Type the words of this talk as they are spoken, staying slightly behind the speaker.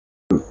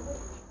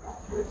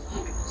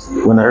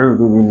ونعوذ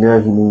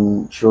بالله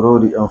من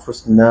شرور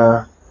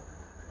أنفسنا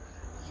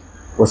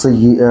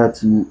وسيئات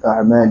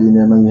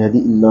أعمالنا من يهدي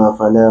الله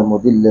فلا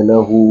مضل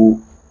له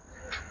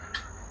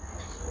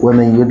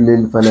ومن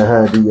يضلل فلا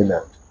هادي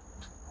له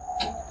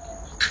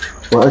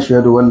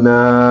وأشهد أن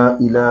لا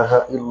إله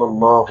إلا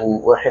الله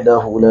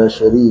وحده لا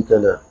شريك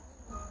له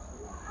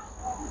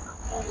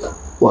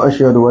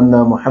وأشهد أن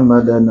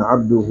محمدا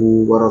عبده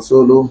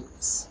ورسوله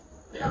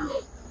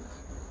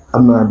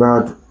أما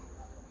بعد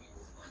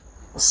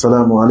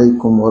السلام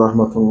عليكم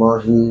ورحمة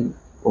الله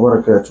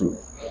وبركاته.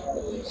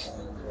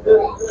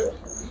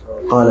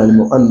 قال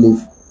المؤلف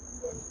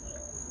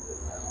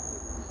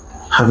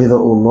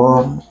حفظه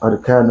الله: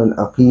 أركان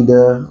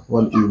العقيدة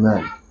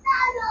والإيمان.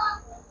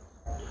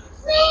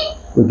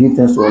 We give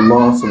thanks to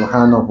Allah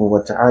subhanahu wa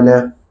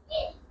ta'ala.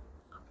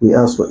 We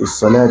ask for His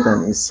salat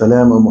and His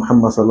salam on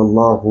Muhammad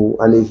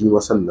sallallahu alayhi wa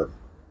sallam.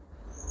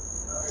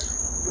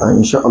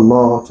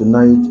 Inshallah,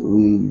 tonight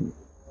we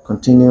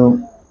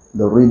continue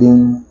the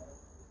reading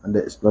and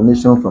the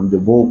explanation from the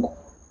book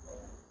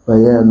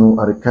Bيان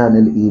أركان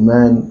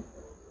الإيمان.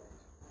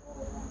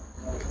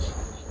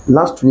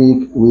 Last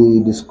week we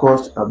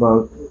discussed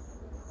about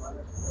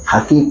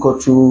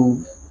Hakikatu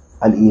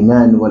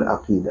al-Iman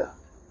wal-Aqidah,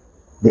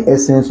 the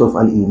essence of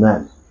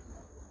al-Iman.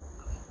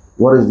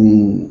 What is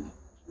the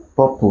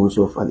purpose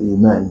of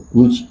al-Iman,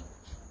 which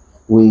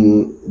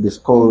we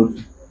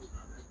discussed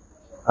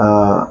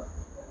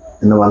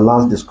in our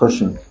last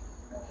discussion.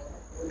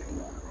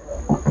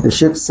 The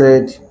Sheikh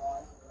said,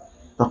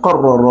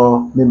 تقرر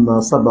مما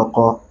سبق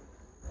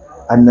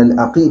أن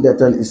العقيدة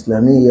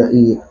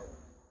الإسلامية.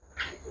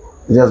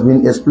 It has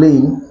been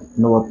explained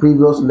in our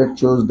previous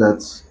lectures that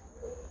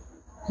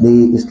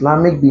the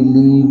Islamic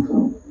belief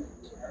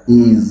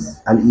is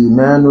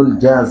al-Iman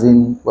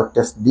al-Jazim wa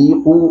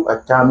tasdiqu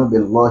at-tamu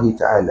billahi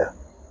ta'ala.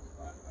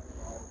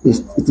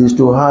 It is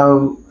to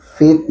have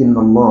faith in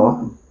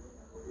Allah,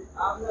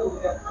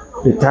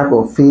 the type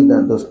of faith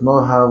that does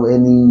not have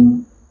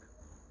any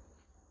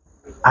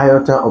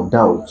iota of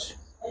doubt.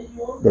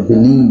 The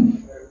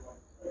belief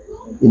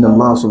in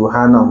Allah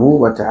subhanahu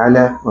wa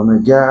ta'ala wa ma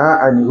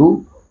ja'a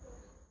anhu,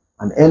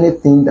 and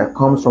anything that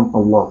comes from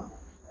Allah.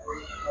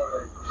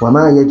 Wa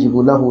ma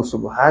yajibu lahu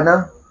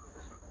subhanahu,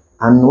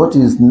 and what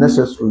is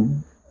necessary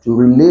to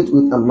relate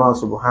with Allah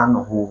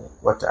subhanahu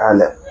wa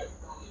ta'ala.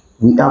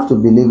 We have to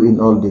believe in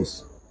all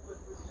this.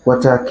 Wa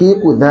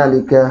taqiqu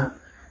dhalika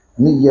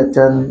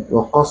niyatan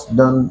wa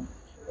qasdan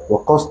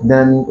wa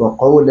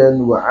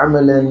qawlan wa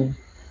amalan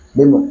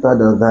bi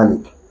muqtada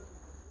dhalik.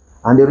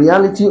 And the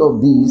reality of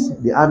this,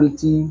 the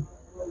reality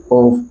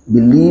of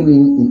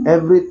believing in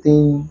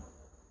everything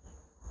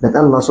that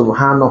Allah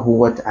subhanahu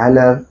wa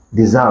ta'ala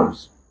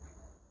deserves.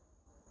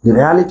 The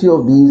reality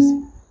of this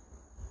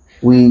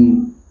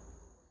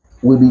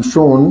will be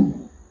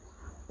shown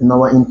in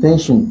our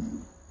intention,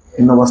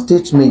 in our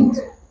statement,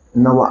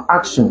 in our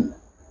action.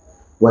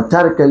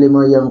 وَتَرْكَ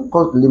لِمَا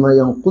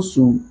يَنْقُصُ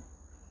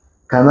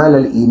كَمَالَ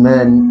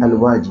الْإِيمَانِ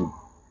الْوَاجِبِ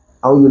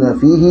أَوْ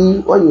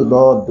يُنَافِيهِ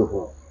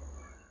وَيُضَادُّهُ,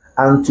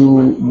 and to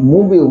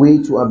move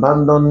away, to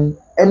abandon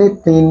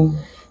anything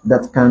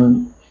that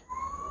can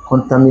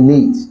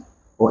contaminate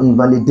or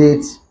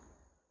invalidate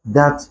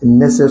that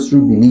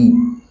necessary belief,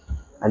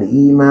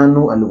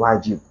 al-imanu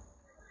al-wajib.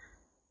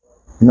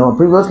 In our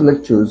previous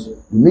lectures,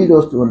 we made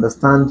us to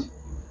understand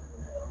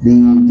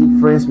the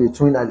difference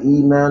between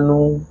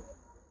al-imanu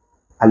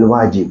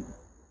al-wajib,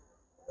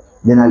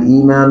 then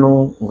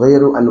al-imanu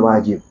ghayru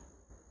al-wajib.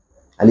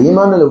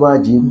 Al-imanu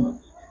al-wajib,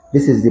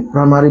 this is the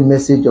primary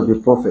message of the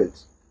Prophet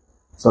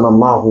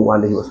sallallahu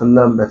alayhi wa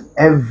sallam, that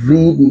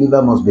every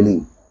believer must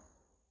believe,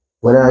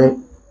 whether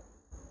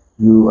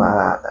you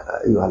are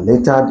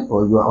lettered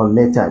or you are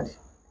unlettered,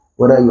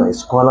 whether you are a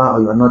scholar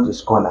or you are not a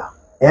scholar.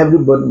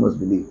 Everybody must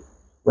believe,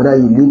 whether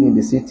you live in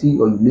the city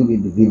or you live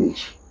in the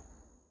village.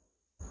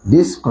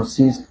 This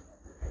consists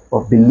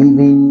of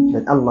believing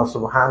that Allah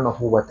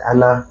subhanahu wa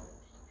ta'ala,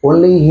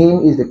 only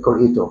Him is the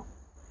creator,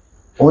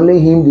 only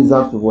Him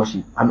deserves to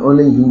worship, and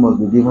only Him must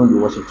be given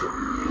the worship to.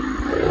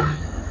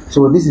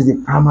 So this is the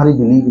primary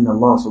belief in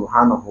Allah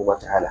subhanahu wa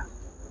ta'ala.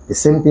 The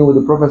same thing with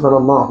the Prophet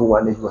sallallahu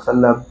alayhi wa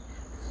sallam,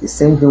 the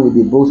same thing with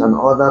the books and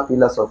other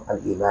pillars of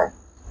al-Iman.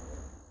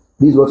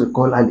 This is what we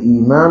call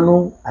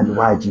al-Imanu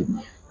al-Wajib.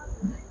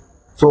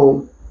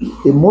 So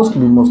a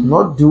Muslim must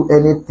not do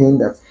anything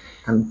that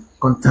can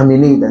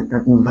contaminate, that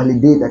can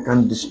invalidate, that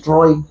can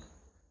destroy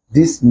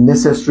this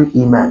necessary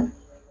Iman,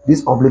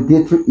 this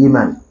obligatory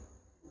Iman.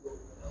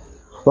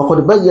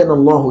 وَقَدْ بَيَّنَ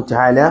اللَّهُ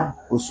تَعَالَى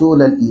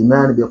أُصُولَ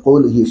الْإِيمَانِ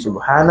بِقَوْلِهِ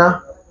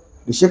سُبْحَانَهُ.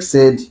 The Sheikh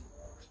said,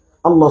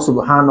 Allah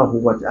subhanahu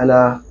wa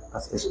ta'ala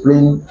has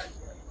explained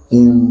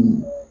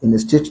in a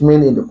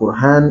statement in the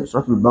Quran,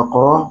 Surah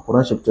Al-Baqarah,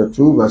 Quran chapter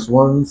 2, verse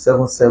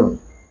 177.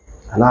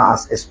 Allah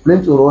has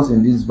explained to us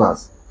in this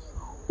verse,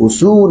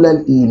 Usul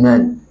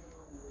al-Iman,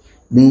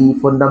 the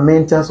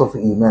fundamentals of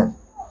Iman,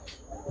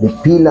 the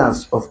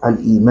pillars of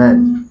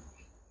al-Iman.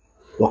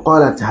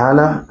 وَقَالَ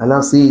تَعَالَى,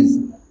 Allah says,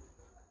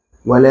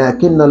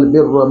 ولكن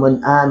البر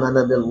من آمن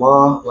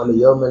بالله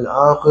واليوم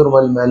الآخر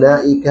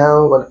والملائكة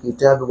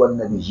والكتاب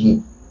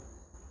والنبيين.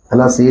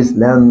 Allah says,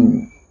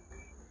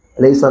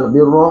 ليس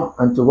البر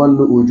أن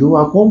تولوا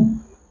وجوهكم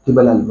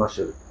قبل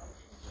المشرق.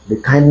 The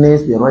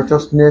kindness, the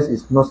righteousness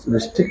is not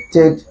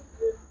restricted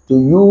to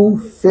you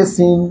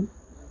facing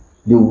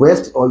the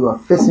west or you are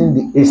facing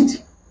the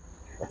east.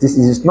 It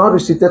is not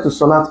restricted to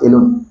Salat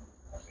alone.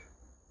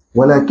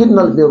 ولكن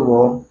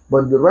البر,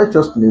 but the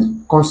righteousness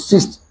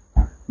consists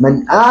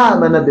من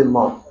آمن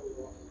بالله,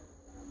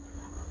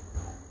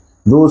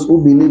 those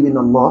who believe in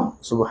Allah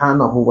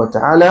subhanahu wa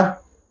ta'ala,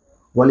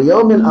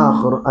 واليوم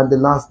الآخر, and the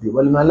last day,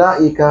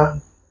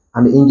 والملائكة,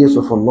 and the angels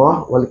of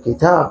Allah,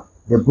 والكتاب,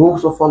 the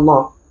books of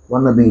Allah,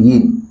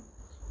 والنبيين,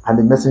 and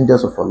the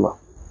messengers of Allah.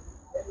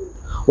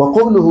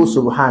 وقوله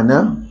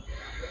سبحانه,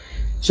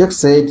 Sheikh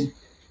said,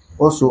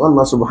 also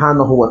Allah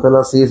subhanahu wa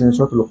ta'ala says in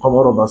Surah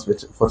Al-Qamar verse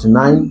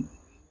 49,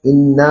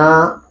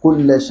 إِنَّا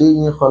كُلَّ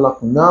شَيْءٍ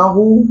خَلَقْنَاهُ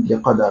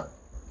بِقَدَرٍ.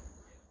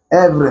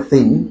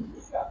 Everything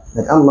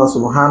that Allah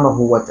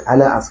subhanahu wa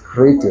ta'ala has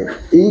created,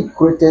 He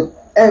created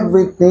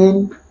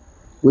everything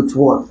with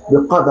what?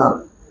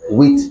 بِقَدَرٍ,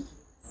 with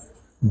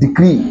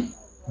decree,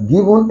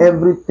 given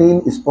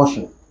everything is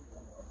portion,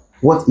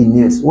 what it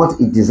needs, what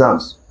it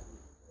deserves.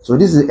 So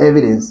this is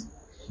evidence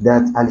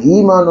that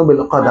al-Iman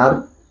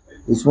bil-Qadar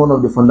is one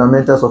of the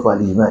fundamentals of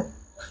al-Iman.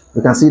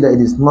 You can see that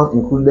it is not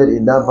included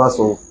in that verse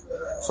of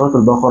Surah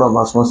Al-Baqarah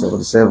verse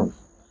 177.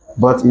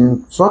 But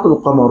in Surah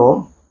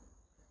Al-Qamar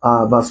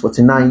verse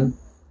 49,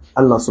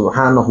 Allah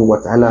subhanahu wa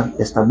ta'ala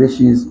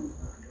establishes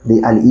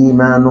the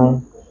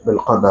al-Iman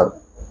bil-Qadar.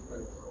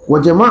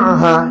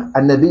 وجمعها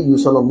النبي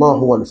صلى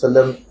الله عليه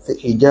وسلم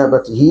في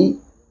إجابته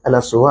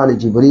على سؤال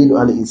جبريل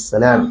عليه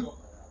السلام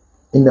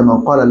إنما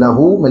قال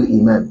له ما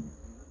الإيمان.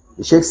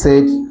 The Sheikh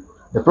said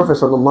the Prophet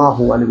sallallahu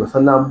alaihi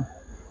wasallam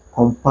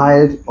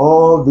compiled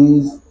all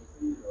these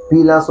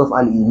pillars of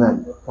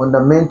al-Iman,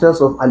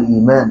 fundamentals of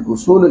al-Iman,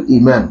 usul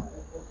al-Iman,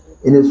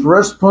 in his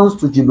response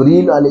to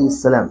Jibreel alayhi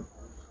salam,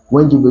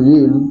 when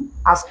Jibreel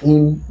asked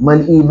him,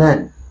 Man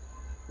Iman,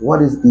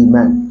 what is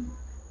Iman?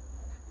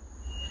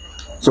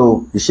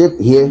 So the Sheikh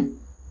here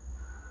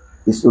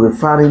is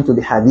referring to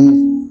the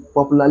hadith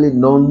popularly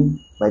known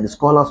by the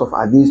scholars of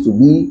hadith to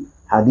be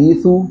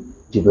Hadithu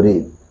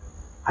Jibreel.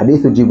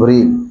 Hadithu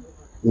Jibreel.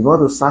 If you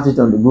want to search it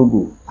on the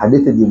Google,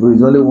 Hadithu Jibreel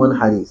is only one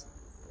hadith.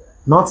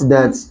 Not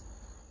that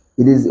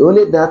it is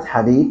only that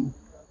hadith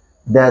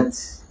that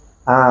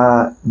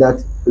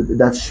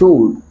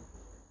showed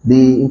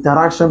the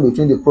interaction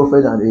between the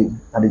Prophet and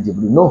the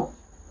Jibreel. No,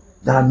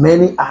 there are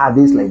many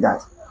hadiths like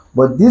that,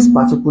 but this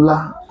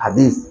particular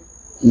hadith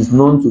is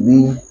known to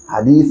be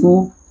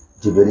Hadithu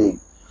Jibreel.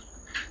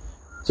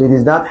 So it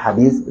is that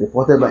hadith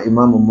reported by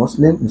Imam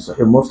Muslim in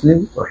Sahih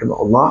Muslim,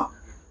 rahimahullah,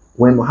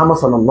 when Muhammad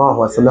sallallahu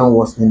alaihi wasallam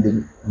was in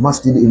the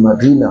masjid in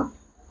Medina,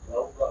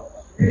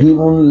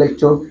 giving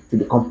lecture to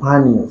the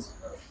companions.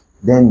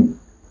 Then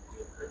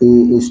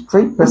a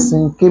straight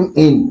person came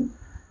in,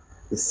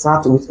 he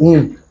sat with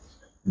him.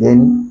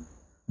 Then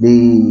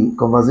the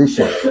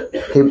conversation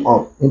came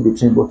up in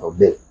between both of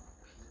them.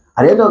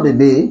 At the end of the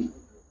day,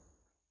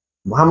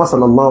 Muhammad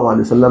sallallahu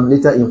alaihi wasallam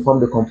later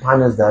informed the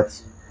companions that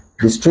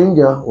the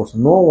stranger was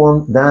no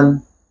one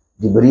than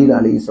Jibreel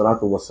alayhi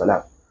salatu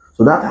wassalam.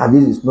 So that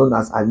hadith is known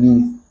as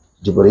Hadith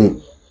Jibreel.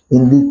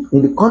 In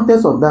the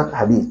context of that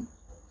hadith,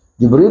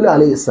 Jibreel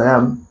alayhi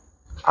salam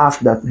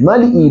asked that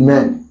Mali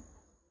Iman,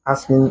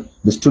 asking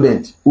the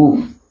student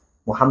who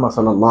Muhammad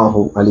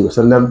sallallahu alayhi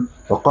wasallam,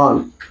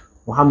 faqal,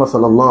 Muhammad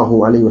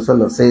sallallahu alayhi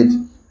wasallam said,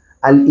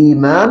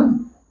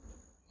 Al-Iman,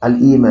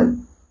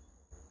 Al-Iman,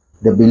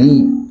 the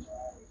belief,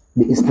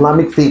 the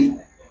Islamic faith.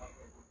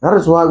 That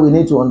is why we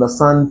need to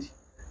understand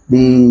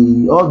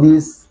all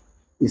these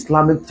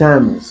Islamic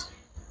terms,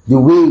 the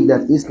way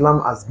that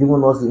Islam has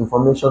given us the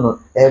information on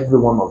every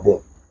one of them.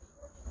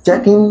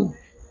 Checking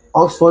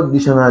Oxford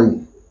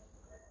Dictionary,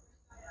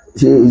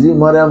 is it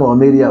Maryam or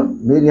Miriam?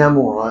 Miriam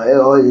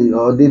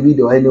or David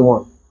or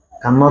anyone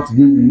cannot give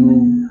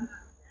you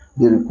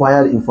the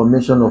required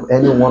information of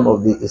any one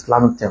of the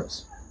Islamic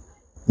terms.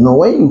 Now,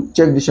 when you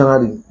check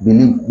dictionary,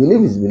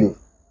 belief is belief.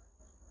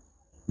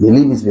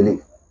 Belief is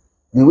belief.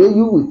 The way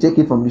you will take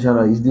it from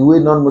dictionary is the way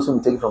non-Muslim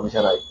will take it from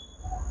dictionary.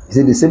 Is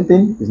it the same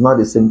thing? It's not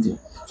the same thing.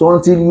 So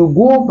until you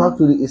go back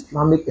to the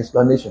Islamic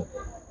explanation,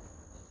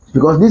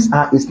 because these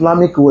are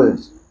Islamic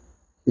words,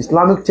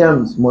 Islamic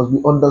terms must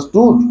be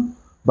understood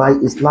by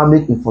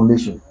Islamic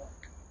information.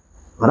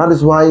 And that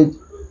is why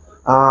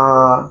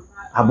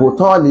Abu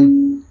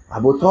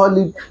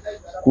Talib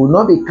could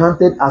not be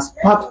counted as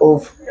part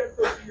of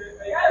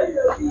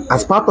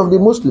the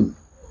Muslim.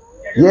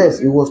 Yes,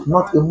 he was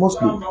not a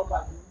Muslim.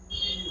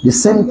 The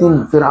same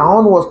thing,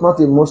 Fir'aun was not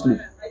a Muslim.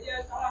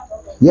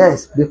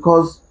 Yes,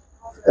 because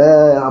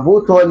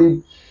Abu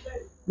Talib,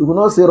 we could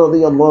not say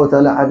radiyallahu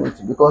ta'ala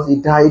anhu, because he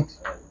died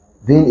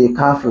being a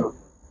kafir.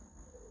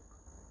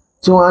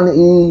 So and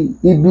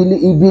he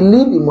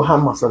believed in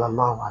Muhammad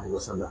sallallahu alaihi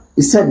wasallam.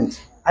 He said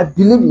it, I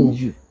believe in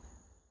you.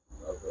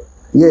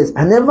 Yes,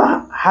 I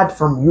never heard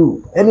from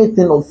you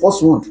anything of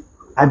falsehood.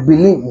 I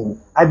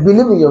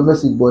believe in your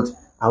message, but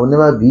I will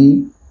never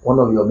be one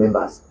of your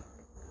members.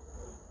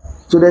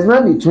 So there's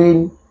one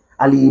between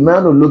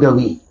al-Iman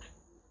al-Lugawi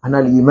and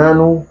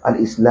al-Iman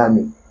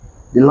al-Islami.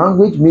 The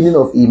language meaning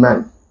of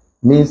Iman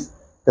means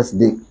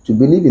tasdeeq, to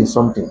believe in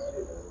something.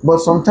 But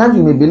sometimes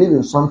you may believe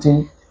in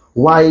something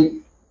why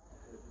you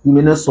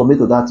may not submit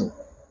to that thing.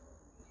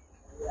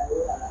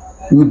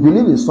 You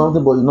believe in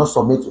something but you not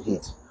submit to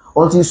it.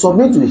 Until you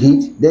submit to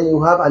it, then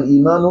you have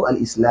al-Iman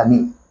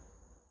al-Islami.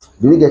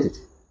 Do we get it?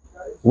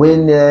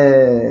 When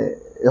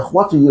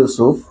Ikhwatu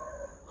Yusuf,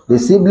 the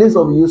siblings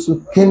of Yusuf,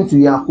 came to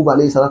Yaqub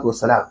alayhi salatu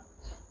wasalam,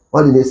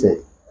 what did they say?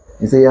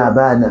 They say, Ya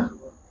Abana,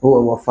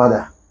 oh our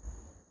father,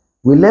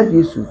 we left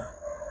Yusuf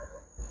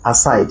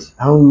aside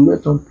and we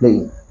went on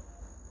playing.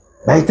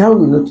 By the time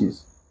we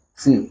noticed,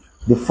 see,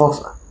 the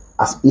fox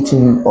has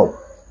eaten him up.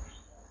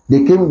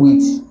 They came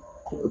with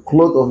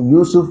clothes of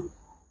Yusuf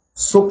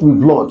soaked with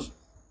blood.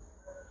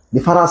 The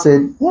father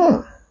said,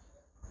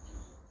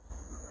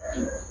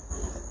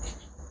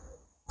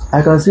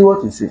 I can see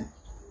what you say,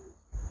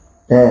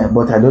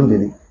 but I don't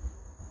believe.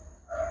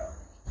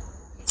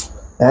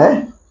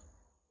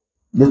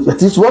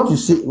 That is what you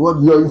say,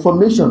 what your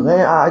information.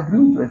 I agree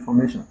with your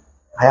information.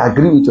 I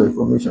agree with your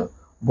information,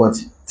 but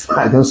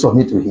I don't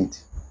submit to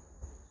it.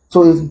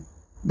 So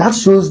that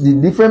shows the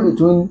difference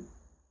between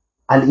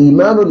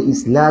al-Iman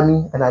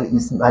al-Islami and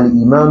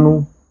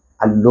al-Iman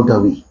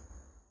al-Lugawi.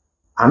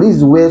 And this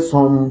is where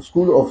some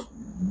school of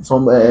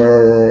some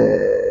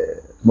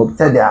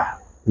Mubtadi'ah,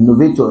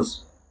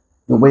 innovators,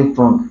 they went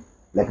wrong,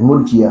 like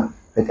Murjiya,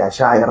 like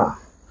Ash'ira,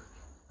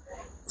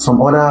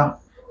 some other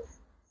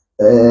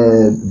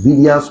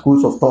Bidya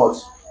schools of thought.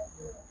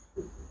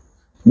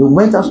 They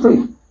went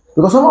astray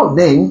because some of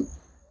them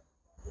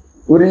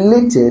were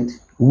related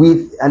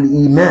with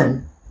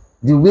al-Iman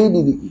the way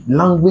the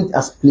language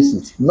has placed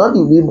it, not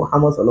the way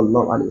Muhammad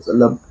sallallahu alaihi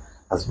wasallam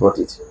has brought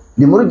it.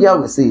 The Murjiya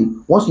will say,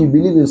 once you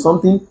believe in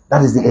something,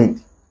 that is the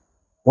end.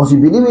 Once you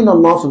believe in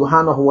Allah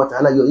subhanahu wa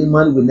ta'ala, your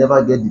iman will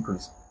never get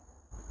decreased.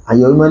 And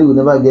your iman will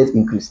never get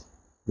increased.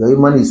 Your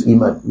iman is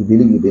iman. You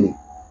believe, you believe.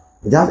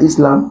 Is that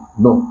Islam?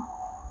 No.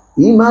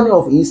 Iman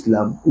of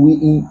Islam,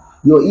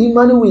 your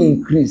iman will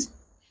increase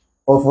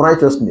of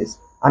righteousness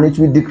and it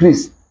will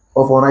decrease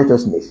of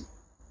unrighteousness.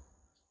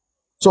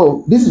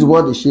 So this is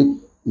what the Sheikh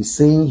is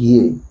saying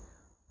here,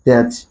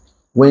 that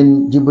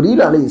when Jibreel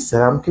alayhi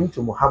salam came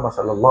to Muhammad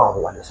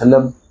sallallahu alayhi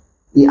wasallam,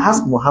 he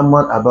asked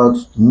Muhammad about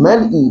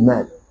mal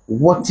iman.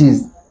 What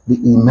is the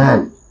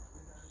iman?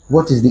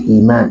 What is the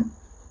iman?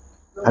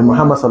 And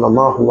Muhammad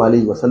sallallahu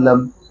alayhi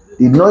wasallam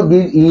did not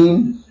give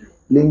him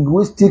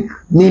linguistic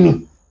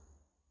meaning.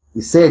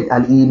 He said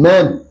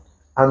al-iman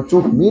an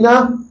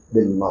tu'mina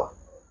billah.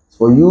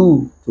 For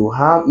you to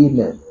have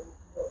iman,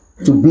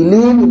 to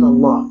believe in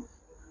Allah,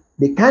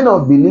 the kind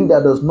of belief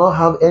that does not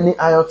have any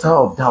iota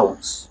of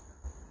doubts.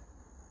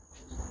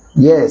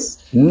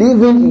 Yes,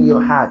 living in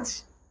your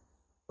heart,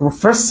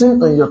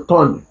 professing on your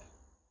tongue,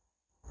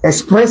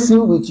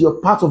 expressing with your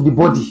part of the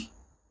body,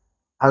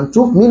 and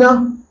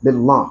tu'mina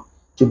billah,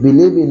 to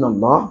believe in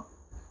Allah,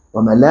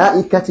 wa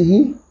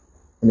malaikatihi,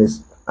 and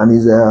his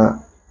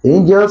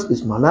angels,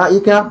 his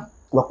malaika,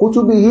 wa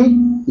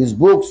kutubihi, his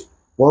books,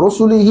 wa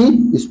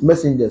rusulihi, his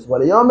messengers, wa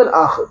liyawm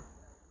al-akhir,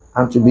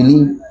 and to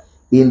believe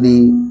in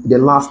the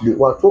last day,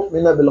 wa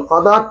tu'mina bil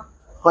qadar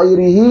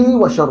khayrihi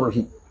wa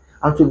sharrihi,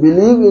 and to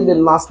believe in the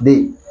last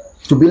day,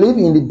 to believe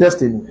in the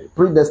destiny,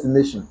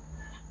 predestination,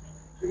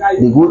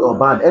 the good or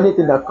bad,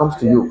 anything that comes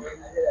to you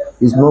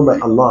is known by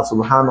Allah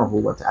subhanahu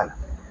wa ta'ala.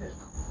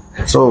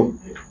 So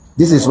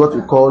this is what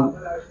we call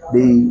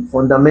the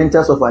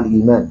fundamentals of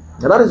al-Iman.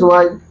 And that is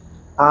why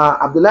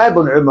Abdullah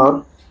ibn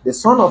Umar, the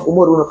son of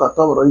Umar ibn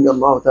Khattab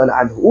radiyallahu ta'ala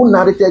anhu, who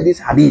narrated this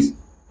hadith,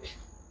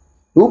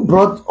 who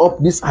brought up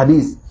this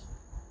hadith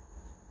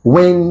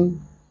when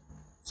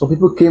some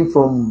people came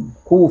from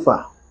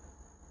Kufa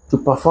to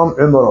perform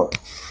Umrah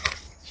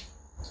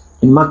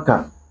in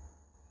Mecca.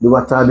 They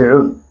were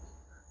tabi'un.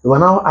 They were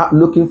now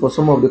looking for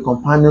some of the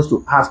companions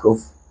to ask of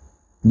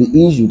the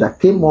issue that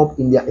came up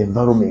in their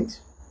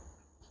environment.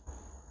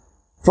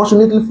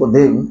 Fortunately for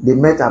them, they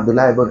met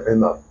Abdullah ibn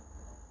Umar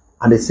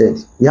and they said,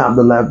 "Ya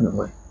Abdullah ibn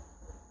Umar,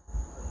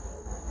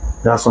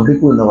 there are some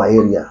people in our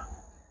area."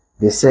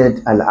 They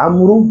said,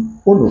 Al-Amru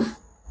Unuf.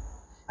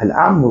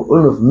 Al-Amru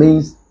Unuf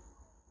means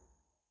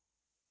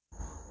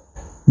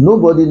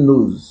nobody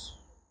knows.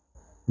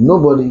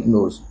 Nobody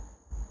knows.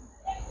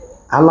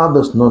 Allah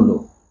does not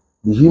know.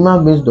 The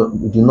human beings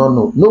do not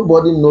know.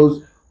 Nobody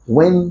knows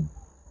when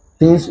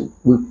things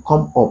will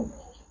come up.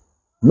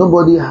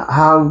 Nobody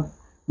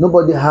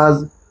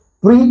has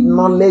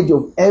pre-knowledge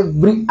of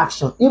every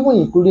action, even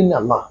including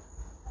Allah.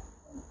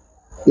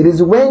 It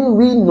is when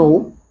we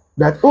know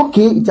that,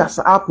 okay, it has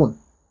happened.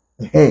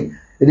 It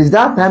is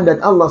that time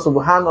that Allah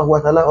subhanahu wa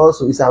ta'ala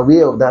also is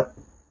aware of that,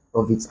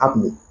 of its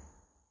happening.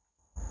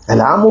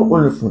 Al-Amr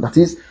Unuf, that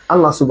is,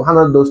 Allah subhanahu wa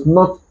ta'ala does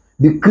not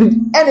decree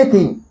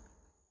anything.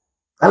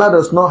 Allah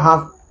does not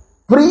have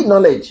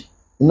pre-knowledge.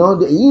 You know,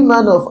 the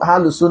Iman of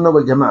Ahlus Sunnah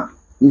wal Jama'ah,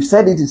 we've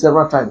said it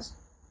several times.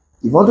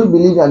 If you want to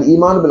believe in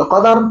Al-Iman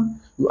bil-Qadar,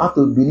 you have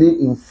to believe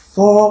in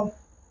 4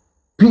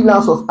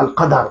 pillars of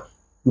Al-Qadar.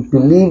 You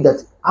believe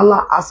that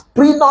Allah has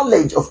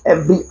pre-knowledge of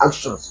every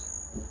action.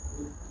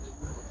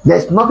 There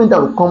is nothing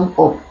that will come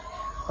up,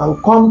 that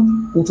will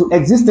come into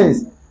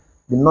existence.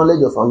 The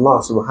knowledge of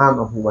Allah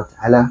subhanahu wa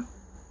ta'ala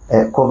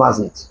covers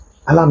it.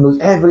 Allah knows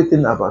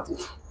everything about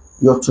it.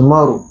 Your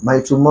tomorrow, my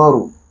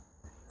tomorrow,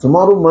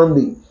 tomorrow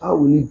Monday, how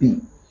will it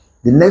be?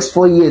 The next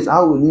 4 years,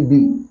 how will it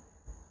be?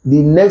 The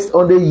next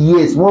 100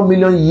 years, 1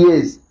 million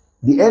years,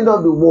 the end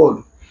of the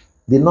world.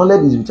 The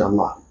knowledge is with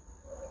Allah.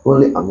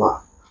 Only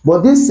Allah.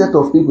 But this set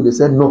of people, they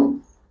said no.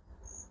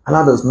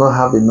 Allah does not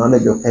have the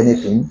knowledge of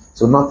anything,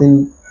 so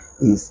nothing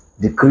is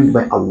decreed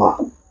by Allah.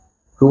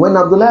 So when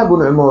Abdullah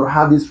ibn Umar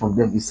had this from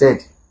them, he said,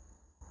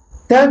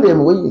 tell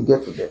them when you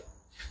get to them,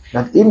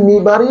 that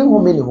inni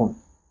bari'un minhum,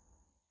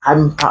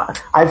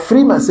 I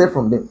free myself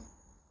from them.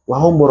 Wa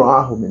hum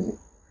bura'ahu minni.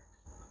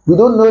 We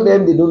don't know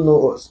them, they don't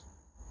know us.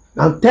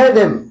 Now tell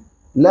them,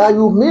 la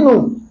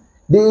yu'minu,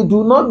 they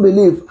do not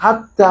believe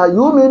hatta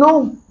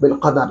yu'minu bil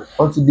qadar,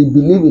 until they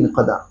believe in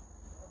qadar.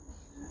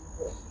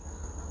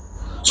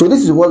 So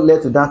this is what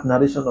led to that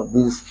narration of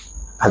this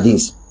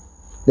hadith.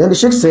 Then the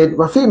Sheikh said,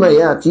 وَفِيمَا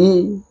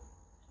يَأْتِي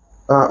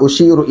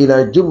أُشِيرُ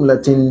إِلَى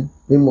جُمْلَةٍ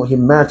مِنْ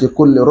مُهِمَّاتِ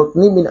كُلِّ رُكْنٍ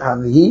مِنْ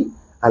هَذِهِ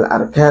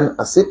الْأَرْكَانِ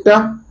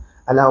السِّتَّةِ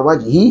عَلَى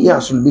وَجْهِ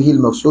يَحْصُلْ بِهِ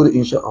الْمَقْصُودُ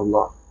إِنْ شَاءَ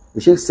اللَّهِ.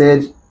 The Sheikh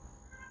said,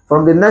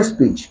 from the next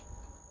page,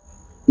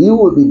 he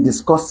will be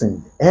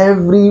discussing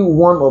every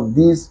one of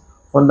these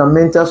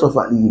fundamentals of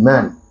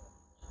Al-Iman,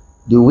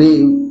 the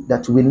way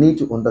that we need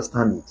to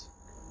understand it,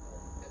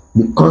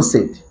 the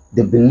concept,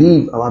 the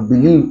belief, our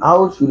belief,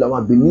 how should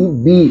our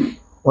belief be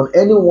on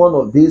any one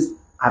of these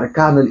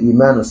Arkan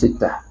al-Iman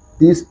al-Sittah,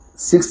 these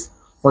 6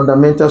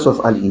 fundamentals of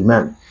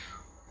Al-Iman,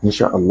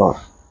 inshaAllah.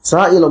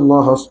 Sa'il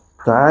Allah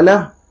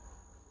Ta'ala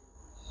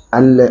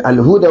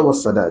al-Huda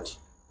wa-Sadat,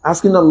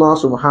 asking Allah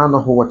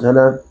subhanahu wa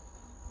ta'ala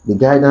the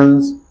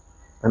guidance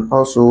and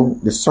also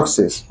the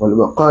success,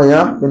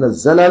 wal-waqaya min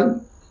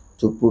al-zalal,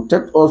 to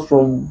protect us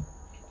from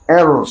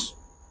errors,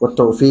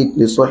 wa-tawfiq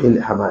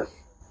li-sahil hamal.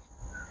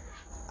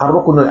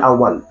 Ar-Rukn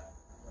al-Awwal,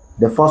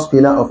 the first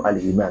pillar of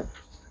Al-Iman.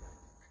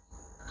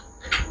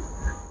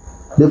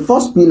 The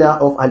first pillar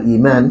of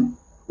Al-Iman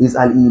is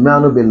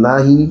Al-Imanu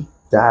Billahi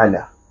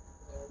Ta'ala,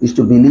 is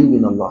to believe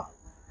in Allah.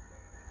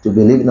 To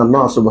believe in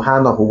Allah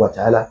subhanahu wa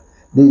ta'ala.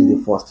 This is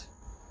the first.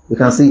 You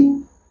can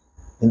see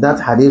in that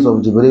hadith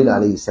of Jibreel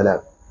alayhi salam.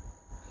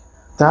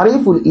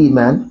 Ta'riful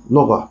Iman,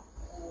 Lugha.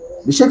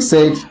 The Sheikh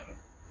said,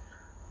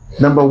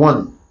 number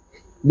 1,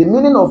 the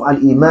meaning of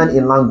Al-Iman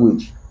in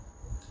language.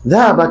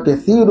 ذهب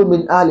كثير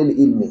من أهل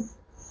العلم.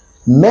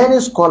 Many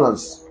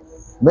scholars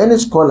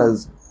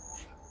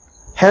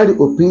held the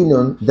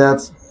opinion that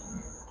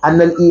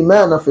أن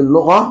الإيمان في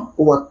اللغة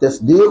هو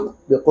التصديق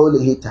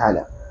بقوله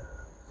تعالى.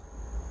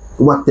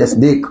 هو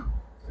التصديق.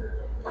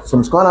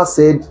 Some scholars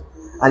said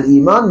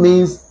Al-Iman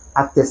means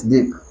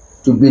التصديق,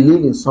 to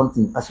believe in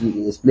something, as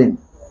we explained.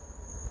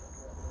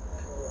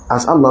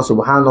 As Allah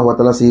subhanahu wa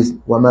ta'ala says,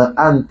 وَمَا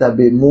أَنْتَ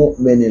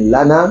بِمُؤْمِنٍ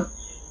لَنَا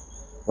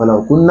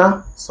وَلَوْ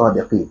كُنَّا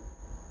صَادِقِينَ.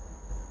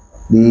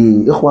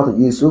 The Ikhwat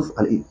Yusuf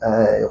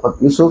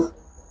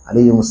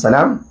alayhi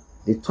salam,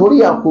 they told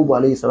Yaqub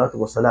alayhi salatu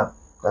wasalam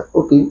that,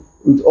 okay,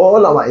 with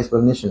all our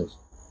explanations,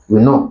 we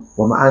know,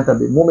 وَمَا أَنْتَ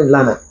بِمُؤْمِنٍ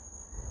لَنَا,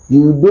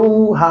 you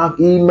don't have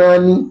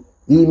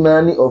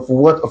imani of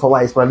what? Of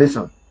our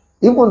explanation,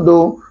 even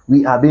though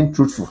we are being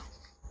truthful.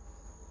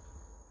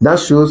 That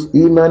shows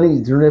imani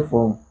is derived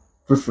from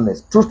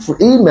truthfulness. Truthful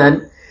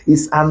iman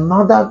is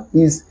another,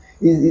 is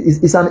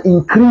an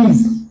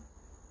increase.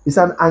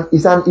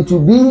 It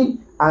will be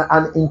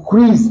an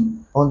increase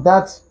on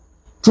that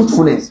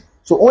truthfulness.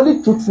 So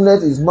only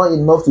truthfulness is not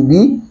enough to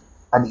be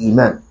an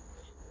iman.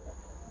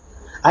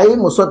 أي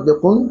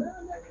مصدق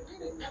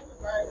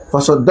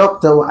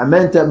فصدقت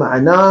وأمنت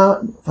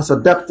معناه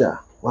فصدقت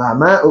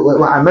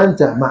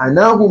وأمنت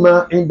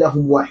معناهما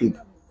عندهم واحد.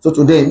 So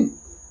today,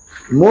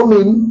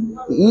 mu'min,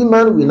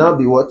 iman will now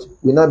be what?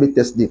 Will now be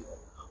tasdiq.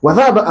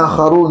 وذهب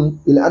آخرون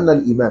إلى أن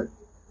الإيمان.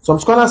 Some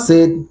scholars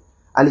said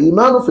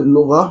الإيمان في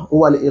اللغة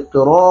هو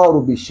الإقرار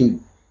بالشيء,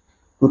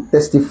 to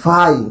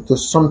testify to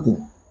something,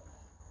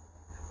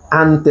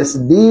 and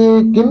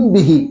tasdiq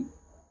bihi,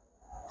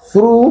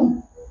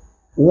 through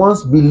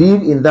one's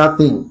belief in that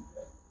thing.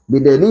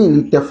 بدليل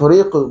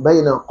التفريق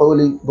بين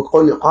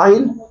بقول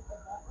قائل,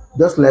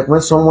 just like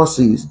when someone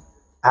says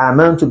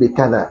آمنت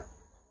بكذا,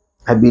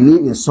 I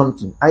believe in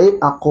something, I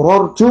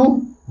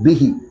أقررت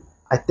به,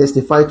 I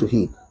testify to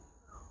it.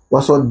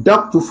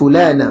 وصدقت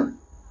فلانا,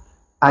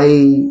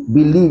 I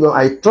believe or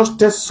I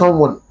trusted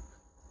someone.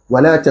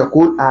 ولا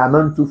تقول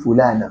آمنت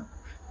فلانا,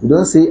 you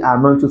don't say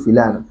آمنت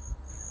فلانا,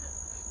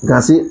 you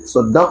can say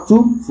صدقت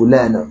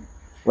فلانا.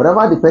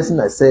 Whatever the person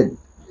has said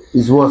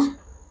is what?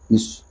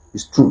 Is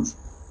truth.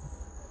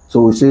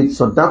 So we say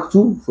صدقت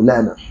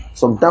فلانا,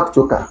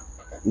 صدقتك.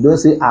 You don't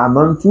say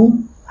آمنت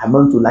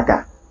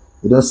لك,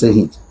 you don't say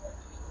it.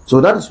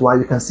 So that is why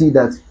you can see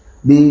that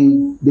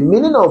the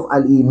meaning of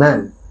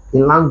Al-Iman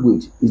in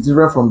language is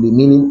different from the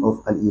meaning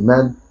of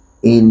Al-Iman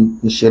in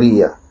the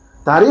Sharia.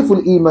 تعريف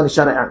الإيمان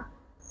شرعا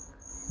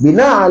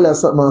بناء على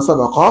ما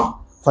سبق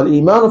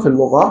فالإيمان في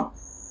اللغة.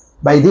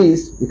 By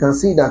this we can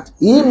see that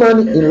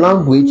إيمان in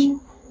language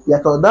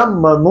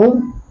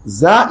يتضمن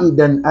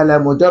زائدا على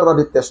مجرد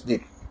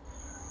التصديق.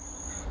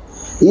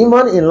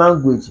 Iman in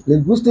language,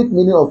 linguistic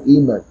meaning of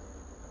Iman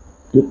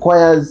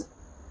requires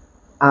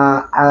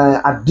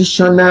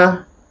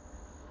additional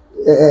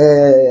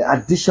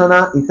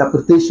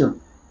interpretation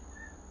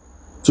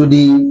to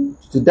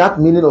that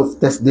meaning of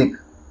tasdiq.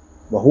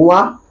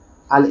 وهو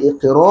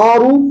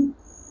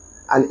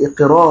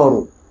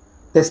الإقرار,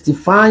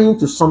 testifying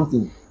to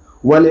something.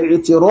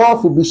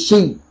 والاعتراف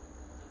بالشيء,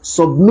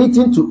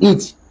 submitting to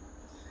it.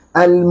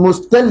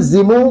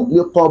 المستلزم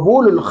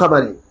لقبول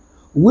الخبر,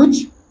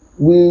 which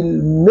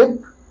will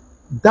make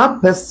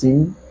that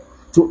person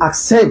to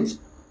accept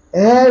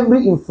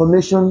every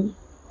information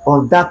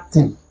on that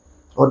thing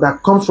or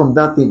that comes from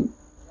that thing.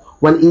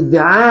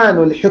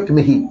 والإذعان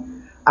لحكمه,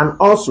 and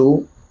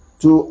also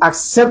to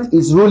accept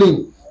his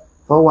ruling.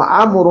 فهو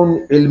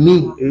أمر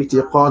علمي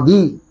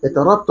اعتقادي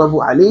يترتب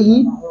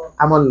عليه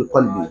عمل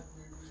القلب.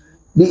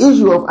 The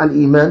issue of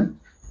al-Iman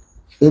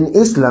in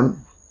Islam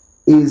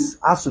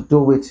has to do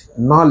with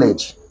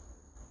knowledge,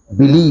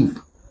 belief,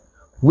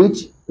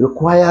 which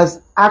requires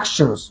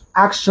actions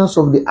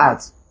of the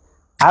heart.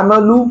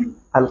 Amalu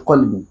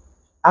al-qalbi,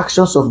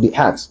 actions of the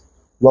heart.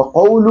 Wa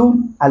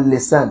qawlu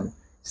al-lisan,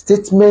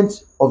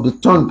 statement of the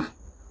tongue.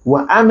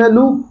 Wa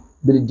amalu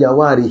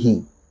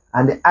bil-jawarihi,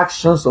 and the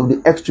actions of the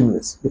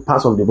extremities, the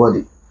parts of the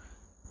body.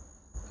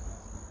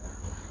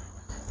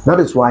 That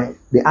is why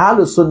the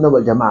Ahlul Sunnah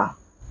wal Jama'ah,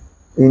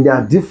 in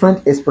their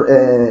different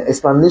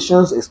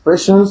explanations,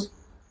 expressions,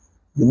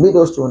 they made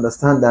us to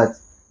understand that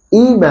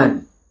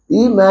Iman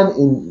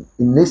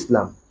in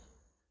Islam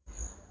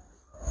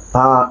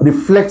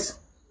reflects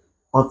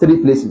on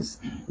three places.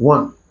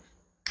 One,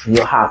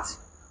 your heart.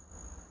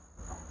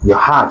 Your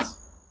heart.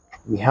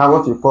 We have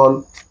what we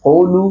call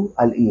Qawlu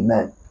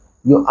al-Iman.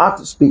 Your heart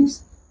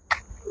speaks.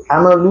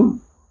 Amalu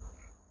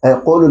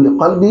Qawlu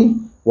al-Qalbi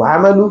wa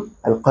Amalu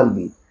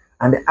al-Qalbi,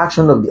 and the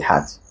action of the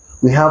heart.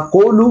 We have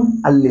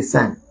Qawlu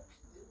al-Lisan.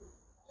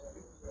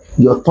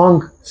 Your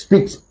tongue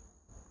speaks.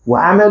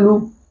 Wa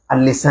Amalu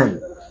al-Lisan.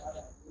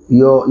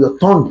 Your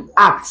tongue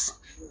acts.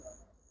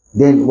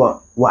 Then wa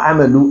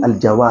Amalu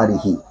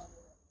al-Jawarihi.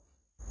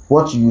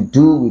 What you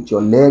do with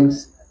your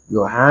legs,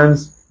 your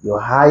hands, your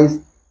eyes,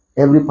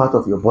 every part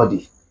of your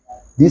body.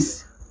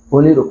 This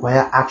only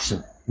requires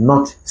action,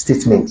 not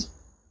statement.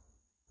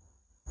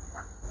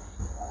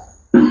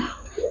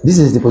 This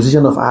is the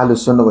position of Ahlul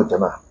Sunnah wal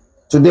Jama'ah.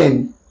 So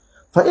then,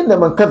 فَإِنَّ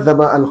مَنْ كَذَّبَ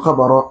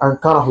الْخَبَرَ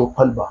أَنْكَرَهُ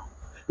قَلْبًا.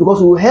 Because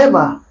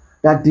whoever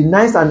that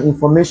denies an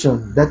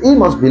information that he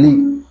must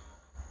believe,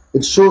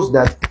 it shows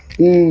that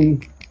he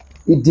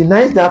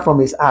denies that from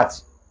his heart.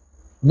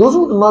 Those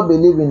who do not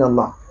believe in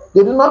Allah,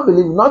 they do not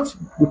believe not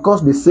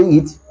because they say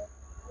it,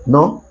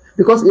 no,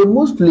 because a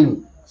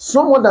Muslim,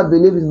 someone that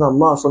believes in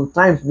Allah,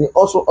 sometimes may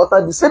also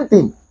utter the same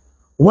thing,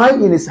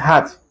 while in his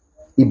heart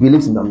he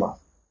believes in Allah.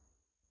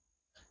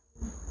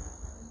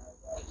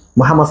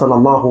 Muhammad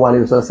sallallahu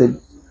alayhi wa sallam said,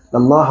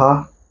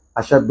 Allah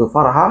ashaddu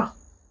farha.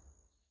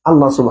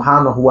 Allah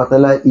subhanahu wa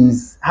ta'ala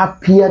is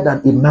happier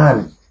than a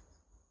man.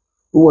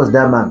 Who was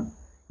that man?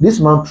 This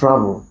man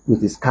traveled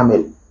with his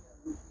camel,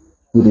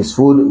 with his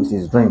food, with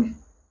his drink.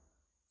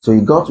 So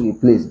he got to a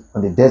place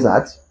on the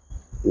desert,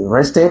 he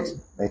rested.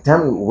 By the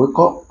time he woke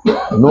up,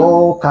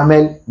 no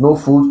camel, no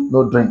food,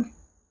 no drink.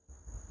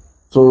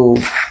 So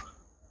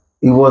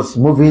he was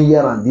moving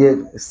here and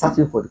there,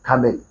 searching for the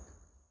camel,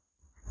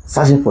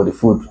 searching for the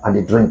food and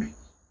the drink.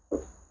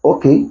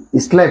 Okay, he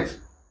slept.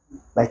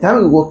 By the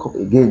time he woke up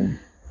again,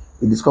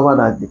 he discovered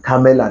that the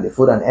camel and the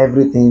food and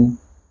everything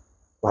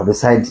were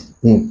beside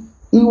him.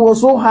 He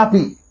was so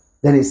happy.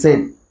 Then he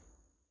said,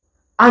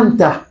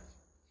 Anta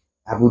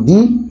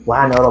Abudi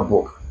wa ana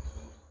rabbuk.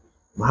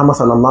 Muhammad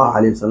sallallahu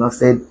alayhi wa sallam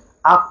said,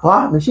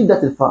 Aqwa min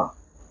shiddatil far.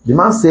 The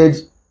man said,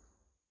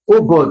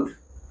 Oh God,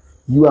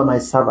 you are my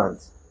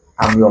servant.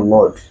 I'm your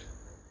Lord.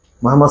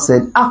 Muhammad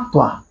said,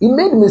 Aqwa. He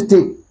made a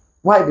mistake.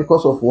 Why?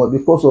 Because of what?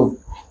 Because of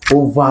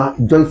over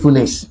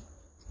joyfulness.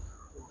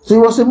 So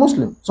he was a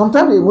Muslim.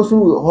 Sometimes a Muslim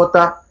will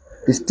utter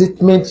the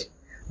statement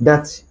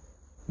that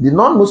the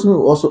non-Muslim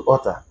will also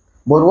utter.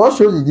 But what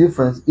shows the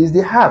difference is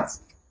the heart.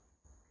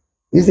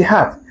 Is the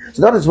heart.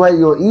 So that is why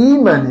your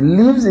Iman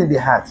lives in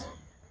the heart.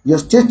 Your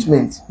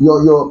statement,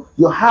 your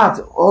heart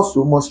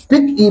also must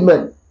speak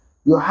Iman.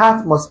 Your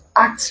heart must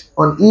act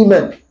on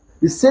Iman.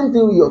 The same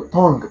thing with your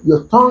tongue.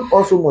 Your tongue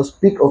also must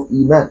speak of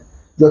Iman.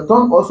 Your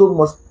tongue also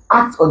must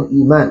act on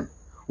Iman.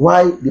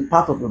 Why the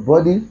part of the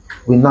body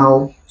will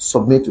now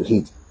submit to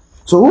it.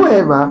 So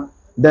whoever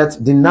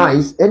that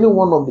denies any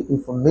one of the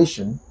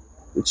information,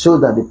 it shows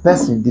that the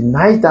person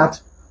denies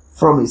that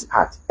from his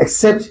heart,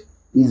 except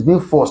he's being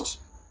forced.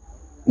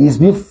 He's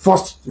being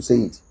forced to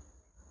say it.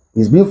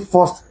 He's being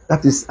forced.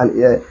 That is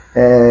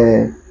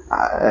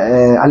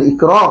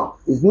al-ikrar.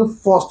 He's being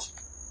forced.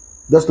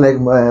 Just like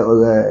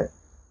Ammar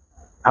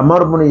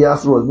ibn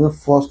Yasir was being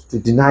forced to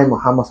deny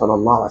Muhammad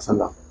sallallahu alaihi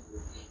wasallam.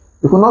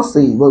 He could not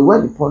say it, but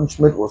when the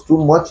punishment was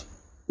too much,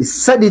 he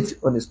said it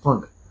on his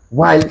tongue,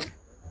 while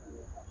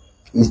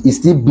he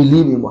still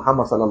believed in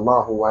Muhammad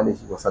sallallahu alaihi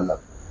wasallam.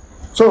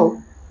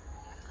 So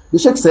the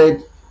Sheikh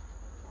said,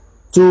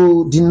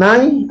 to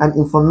deny an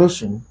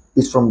information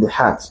is from the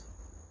heart.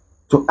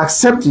 To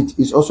accept it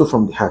is also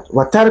from the heart.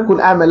 وَتَرْكُ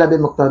الْعَمَلَ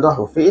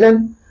بِمُقْتَضَاهُ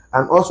فِعْلًا,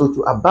 and also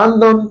to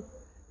abandon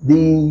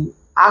the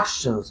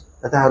actions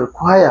that are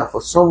required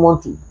for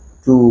someone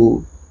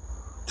to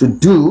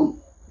do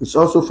is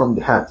also from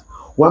the heart.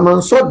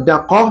 وَمَنْ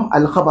صَدَّقَ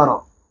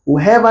الْخَبَرَ,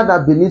 whoever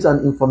that believes an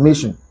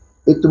information,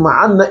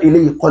 اطمأن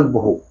إليه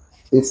قلبه,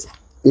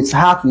 its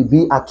heart will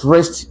be at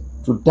rest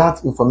to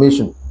that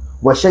information.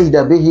 وَشَهِدَ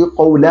بِهِ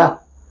قَوْلًا,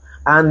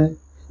 and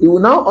he will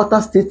now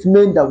utter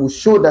statement that will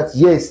show that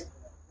yes,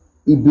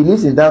 he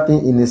believes in that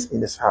thing in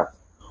his heart.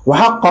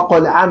 وَحَقَّقَ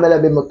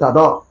الْعَمَلَ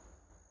بِمُقْتَضَاهُ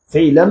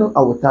فِعْلًا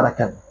أَوْ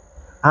تَرَكًا,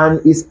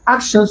 and his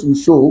actions will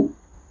show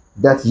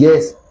that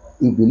yes,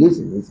 he believes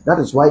in it. That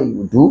is why he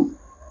will do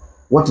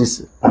what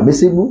is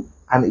permissible,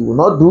 and he will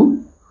not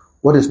do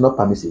what is not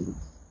permissible.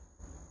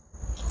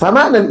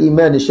 فَمَعنَى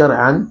الْإِيمَانِ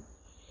شَرْعًا,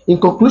 in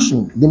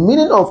conclusion, the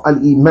meaning of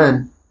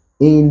al-Iman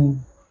in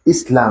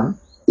Islam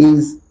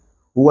is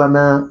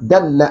وَمَا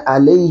دَلَّ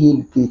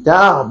عَلَيْهِ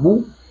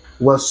الْكِتَابُ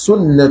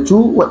وَالسُّنَّةُ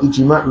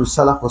وَإِجْمَاعُ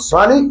السَّلَفِ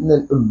الصَّالِحِ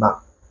مِنَ الْأُمَّةِ.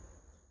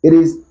 It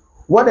is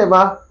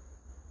whatever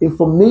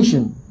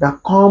information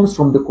that comes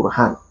from the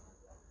Quran,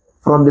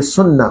 from the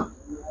Sunnah,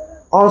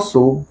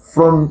 also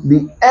from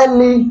the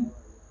early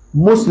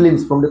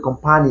Muslims, from the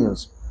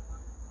companions,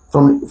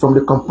 from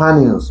the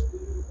companions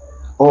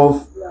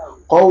of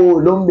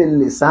qawlun bil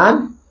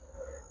lisan,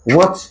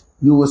 what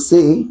you will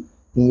say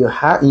in your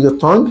heart, in your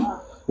tongue,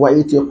 wa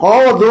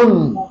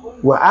itiqadun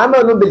wa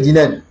amalun bil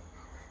jinan,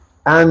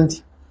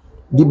 and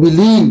the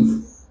belief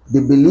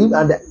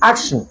and the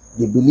action,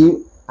 the belief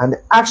and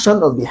the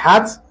action of the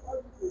heart,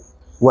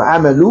 wa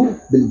amalu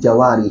bil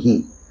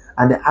jawarihi,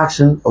 and the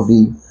action of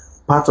the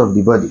part of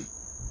the body.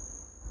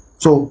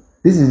 So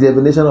this is the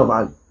definition of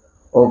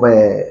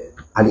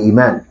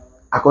al-Iman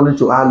according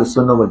to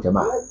Ahl-Sunnah wal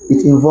Jama'ah.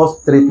 It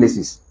involves three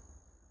places: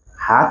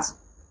 heart,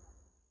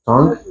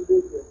 tongue,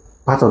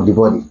 part of the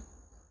body.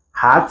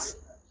 Heart,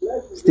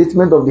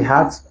 statement of the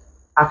heart,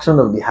 action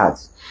of the heart.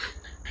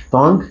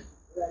 Tongue,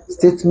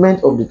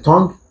 statement of the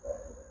tongue,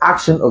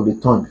 action of the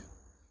tongue.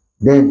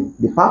 Then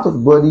the part of the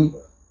body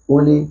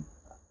only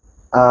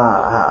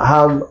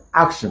have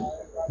action,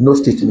 no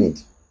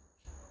statement.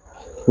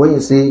 When you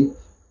say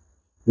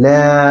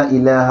La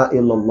ilaha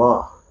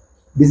illallah,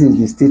 this is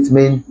the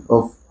statement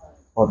of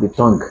the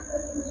tongue.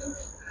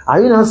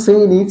 Are you not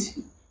saying it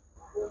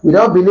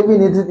without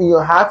believing it in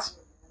your heart?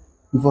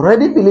 You've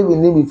already believed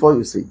in it before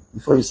you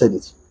said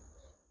it.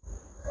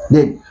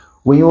 Then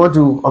when you want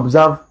to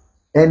observe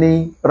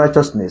any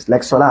righteousness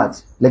like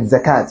salat, like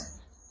zakat,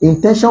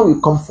 intention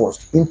will come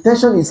first.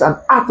 Intention is an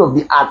act of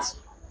the heart.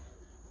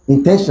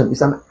 Intention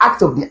is an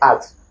act of the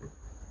heart.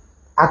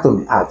 Act of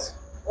the heart.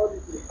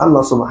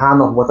 Allah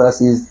subhanahu wa ta'ala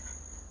says,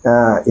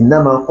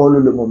 إِنَّمَا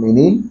قَوْلُ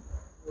الْمُؤْمِنِينَ,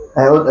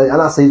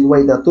 Allah says,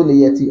 وَإِذَا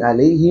تُلِيَتِ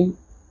عَلَيْهِمْ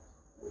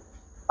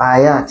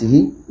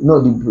آيَاتِهِ, no,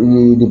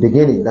 the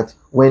beginning, that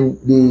when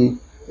the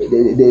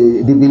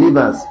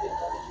believers,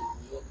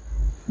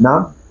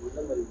 now,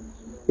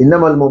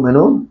 إِنَّمَا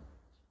الْمُؤْمِنُونَ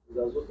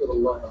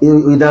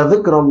إِذَا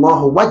ذُكِرَ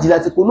اللَّهُ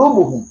وَجِلَتِ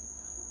قُلُوبُهُم,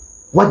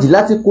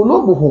 وَجِلَتِ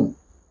قُلُوبُهُم,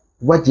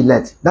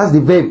 وَجِلَتِ, that's the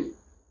verb,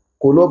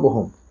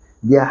 قُلُوبُهُم,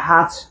 their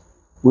hearts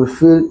will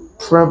feel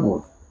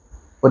troubled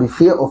for the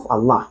fear of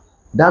Allah.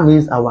 That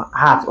means our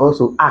heart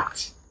also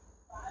act.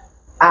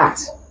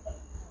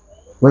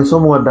 When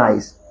someone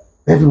dies,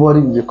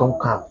 everybody will become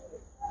calm.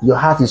 Your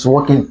heart is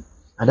working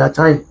at that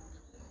time.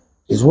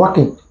 It's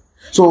working.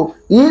 So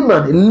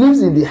Iman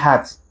lives in the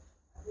heart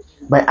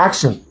by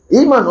action.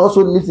 Iman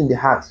also lives in the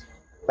heart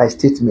by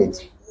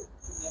statement.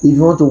 If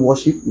you want to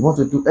worship, you want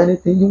to do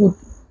anything,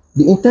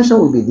 the intention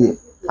will be there.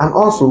 And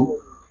also,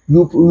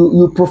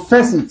 you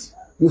profess it.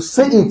 You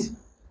say it.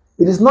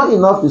 It is not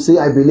enough to say,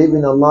 I believe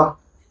in Allah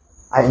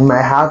in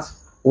my heart,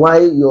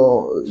 while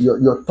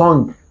your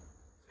tongue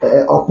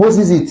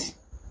opposes it.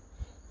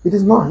 It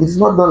is not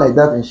done like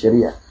that in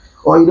Sharia.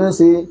 Or you don't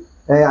say,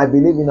 I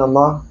believe in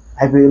Allah,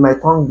 I believe, my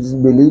tongue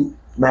believes,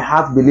 my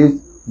heart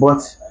believes,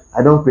 but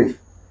I don't pray.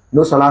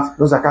 No salat,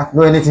 no zakat,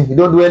 no anything. You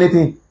don't do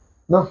anything.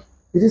 No,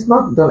 it is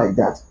not done like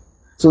that.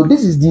 So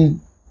this is this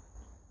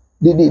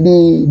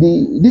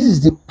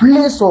is the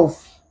place of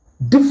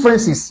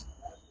differences.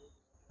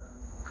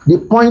 The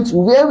point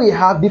where we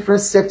have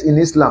different sects in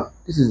Islam,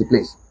 this is the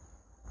place.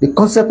 The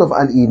concept of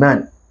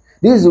al-Iman.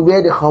 This is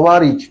where the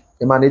Khawarij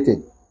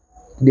emanated,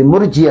 the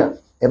Murjia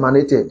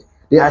emanated,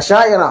 the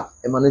Ash'ira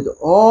emanated.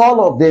 All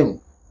of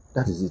them,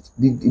 that is it.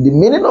 The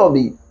meaning of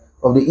the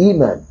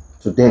Iman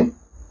to them.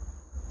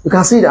 You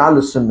can see the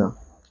Ahl-Sunnah.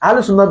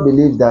 Ahl-Sunnah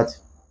believe that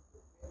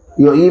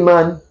your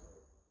Iman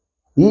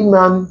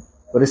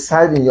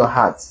resides in your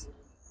heart,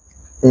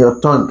 in your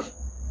tongue.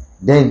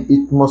 Then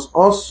it must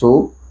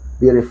also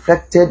be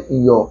reflected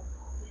in your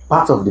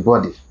part of the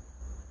body.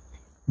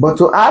 But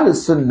to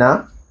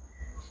Ahl-Sunnah,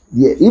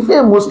 if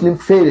a Muslim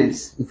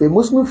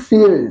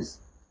fails,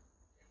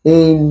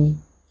 in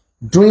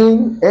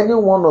doing any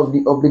one of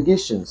the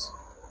obligations,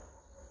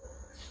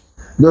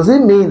 does it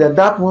mean that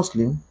that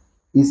Muslim,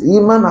 his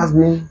Iman has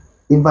been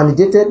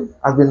invalidated,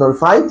 has been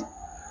nullified?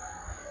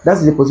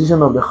 That's the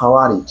position of the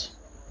Khawarij.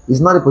 It's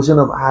not the position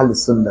of Ahl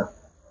Sunnah.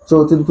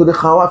 So to the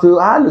Khawarij, to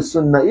Ahl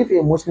Sunnah, if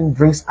a Muslim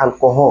drinks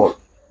alcohol,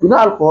 you know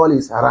alcohol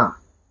is haram.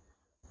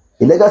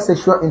 Illegal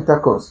sexual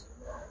intercourse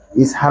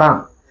is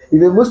haram.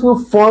 If a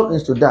Muslim falls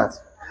into that,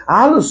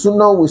 Ahl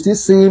Sunnah will still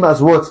see him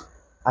as what?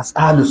 As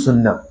Ahl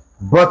Sunnah.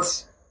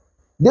 But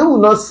they will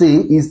not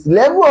say his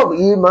level of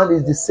Iman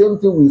is the same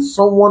thing with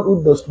someone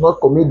who does not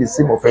commit the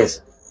same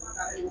offense.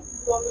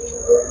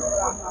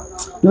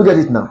 Look at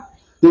it now.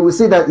 They will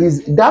say that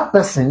is that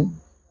person,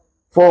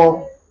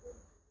 for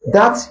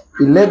that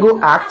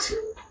illegal act,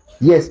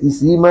 yes,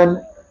 his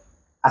Iman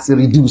has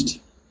reduced.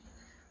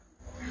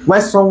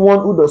 While someone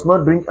who does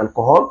not drink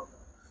alcohol,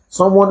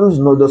 someone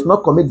who does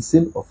not commit the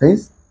same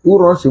offense, who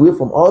runs away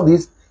from all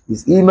this,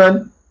 his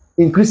Iman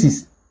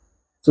increases.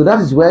 So that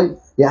is why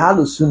the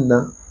Ahlul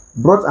Sunnah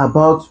brought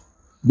about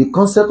the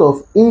concept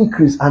of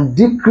increase and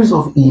decrease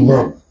of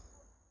Iman,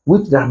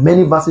 which there are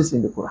many verses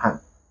in the Quran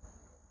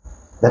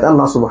that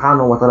Allah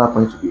subhanahu wa ta'ala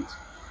points to it.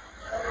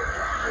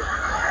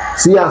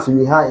 See, as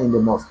we are in the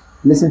mosque,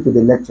 listen to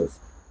the lectures.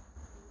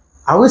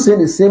 Are we saying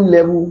the same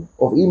level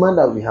of Iman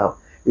that we have?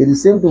 It's the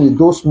same thing with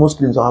those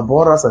Muslims, our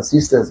brothers and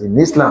sisters in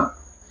Islam,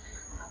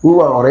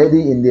 who are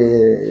already in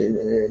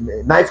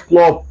the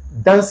nightclub,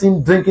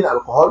 dancing, drinking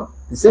alcohol.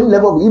 The same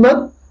level of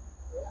Iman?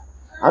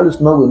 Ahlul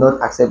Sunnah will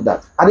not accept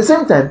that. At the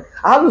same time,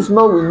 Ahlul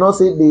Sunnah will not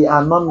say they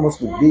are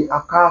non-Muslim, they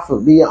are kafir,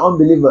 they are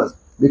unbelievers,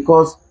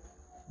 because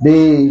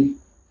they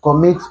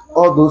commit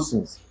all those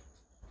things.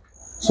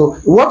 So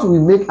what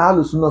will make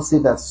Ahlul Sunnah say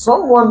that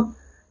someone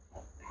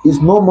is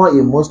no more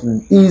a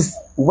Muslim is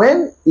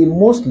when a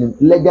Muslim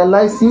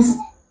legalizes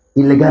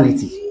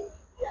illegality.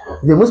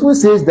 The Muslim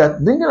says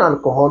that drinking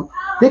alcohol,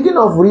 taking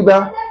of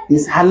riba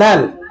is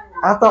halal.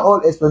 After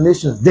all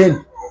explanations,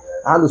 then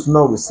Ahlul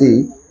Sunnah will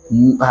say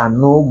you are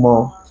no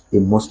more a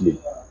Muslim.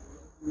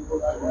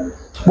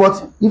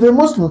 But if a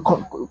Muslim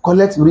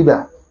collects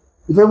riba,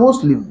 if a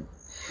Muslim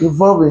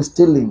involved in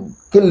stealing,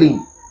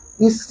 killing,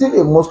 he's still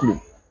a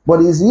Muslim.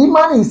 But his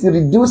Iman is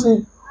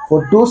reducing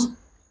for those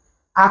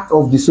acts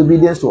of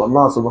disobedience to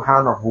Allah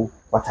subhanahu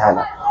wa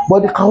ta'ala.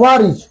 But the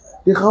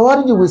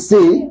Khawarij will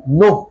say,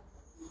 no.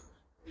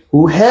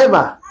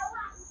 Whoever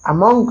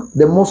among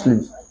the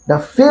Muslims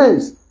that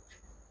fails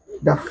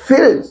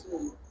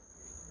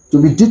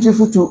to be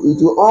dutiful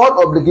to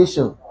all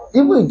obligations,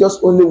 even if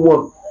just only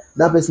one,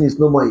 that person is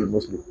no more a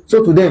Muslim.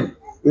 So to them,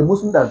 a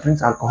Muslim that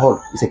drinks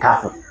alcohol is a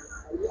kafir.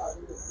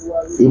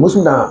 A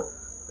Muslim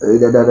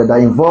that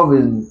involved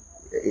in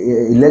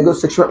illegal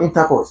sexual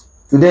intercourse,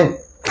 to them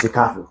is a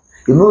kafir.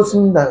 A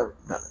Muslim that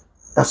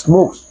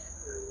smokes,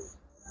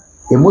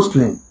 a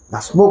Muslim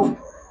that smokes,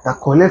 that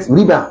collects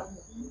riba,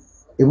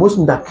 a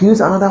Muslim that kills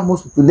another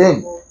Muslim, to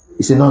them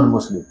is a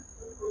non-Muslim.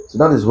 So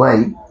that is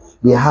why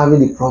we are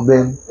having a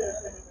problem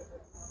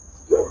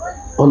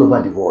all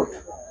over the world,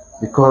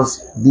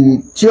 because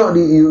the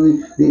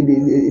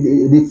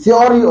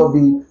theory of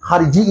the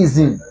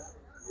Kharijism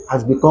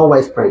has become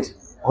widespread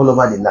all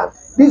over the land.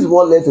 This is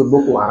what led to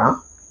Boko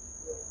Haram,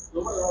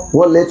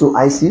 what led to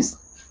ISIS,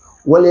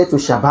 what led to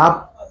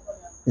Shabab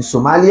in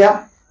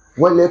Somalia,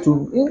 what led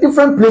to in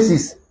different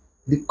places.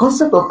 The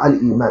concept of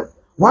al-Iman.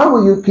 Why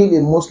will you kill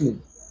a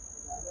Muslim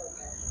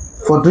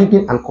for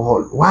drinking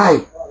alcohol?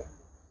 Why?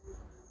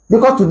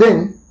 Because to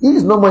them, he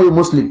is not more a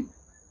Muslim.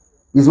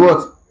 Is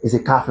what? Is a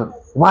kafir.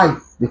 Why?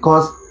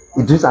 Because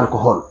he drinks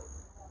alcohol.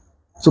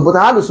 So, but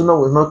Ahlul Sunnah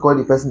will not call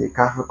the person a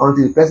kafir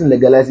until the person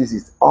legalizes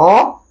it,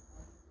 or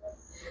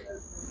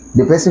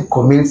the person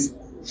commits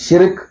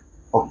shirk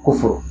or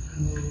kufr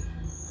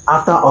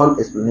after all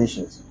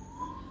explanations.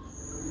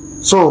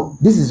 So,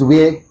 this is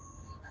where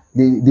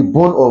the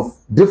bone of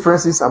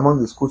differences among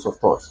the schools of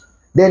thought.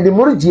 Then the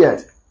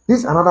Murjiyat, this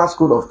is another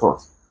school of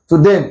thought. To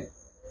them,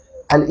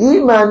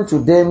 al-Iman to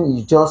them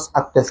is just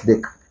a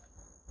tasdiq.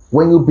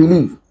 When you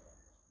believe,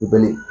 you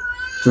believe.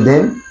 To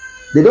them,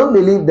 they don't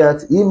believe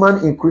that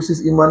Iman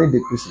increases, Iman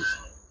decreases.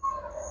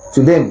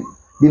 To them,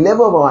 the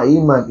level of our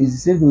Iman is the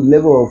same to the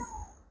level of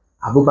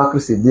Abu Bakr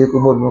Siddiq,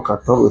 Umar ibn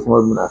Khattab,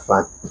 Uthman ibn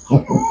Affan.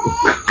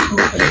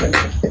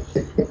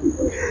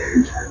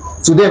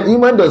 To them,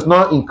 Iman does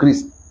not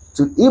increase.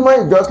 To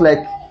Iman is just like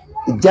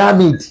a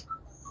jamid,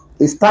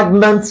 a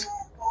stagnant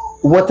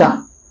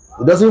water.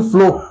 It doesn't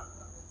flow.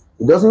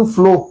 It doesn't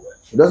flow.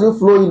 It doesn't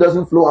flow. It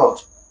doesn't flow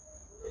out.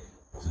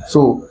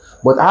 So,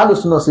 but Ahlul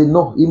Sunnah say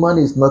no, Iman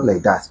is not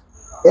like that.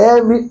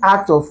 Every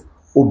act of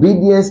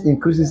obedience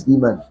increases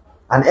Iman,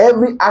 and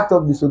every act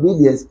of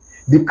disobedience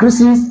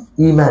decreases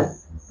Iman.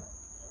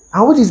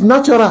 And which is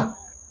natural.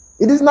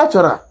 It is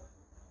natural.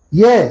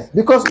 Yes,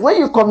 because when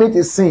you commit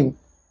a sin,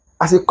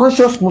 as a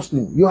conscious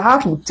Muslim, you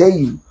have to tell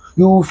you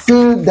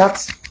feel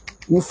that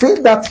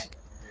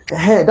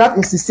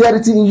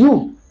insincerity in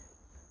you.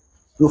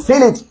 You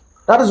feel it.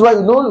 That is why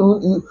you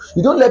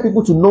don't let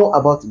people to know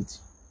about it.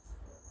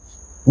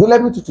 You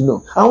like people to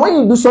know. And when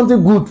you do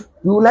something good,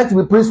 you would like to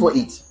be praised for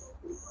it.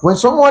 When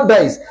someone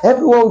dies,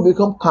 everyone will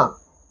become calm.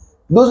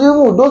 Those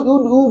who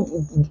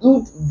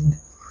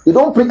they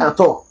don't pray at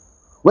all.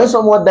 When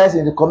someone dies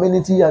in the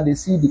community and they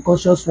see the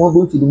conscious one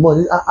going to the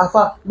mosque,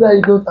 Afa, where are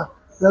you going?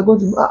 We are going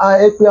to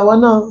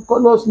now.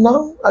 Call us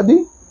now,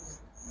 Adi.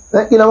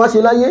 It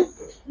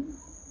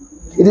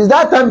is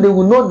that time they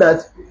will know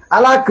that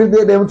Allah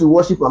created them to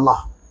worship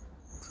Allah,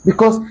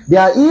 because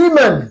their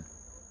iman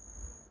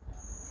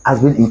has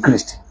been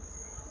increased.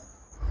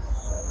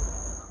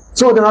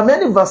 So there are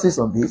many verses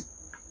on this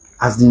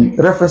as the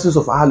references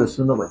of Ahlul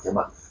Sunnah wal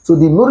Jama'ah. So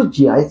the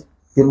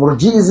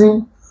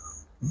Murji'ism,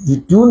 you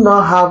do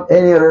not have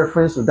any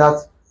reference to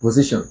that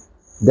position,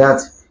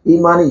 that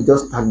iman is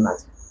just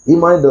stagnant.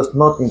 Iman does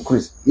not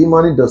increase.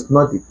 Iman does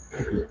not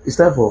decrease. It's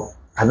time for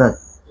Adhan.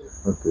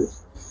 Okay.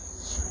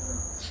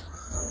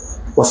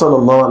 وصلى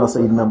الله على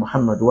سيدنا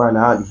محمد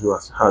وعلى آله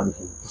وصحبه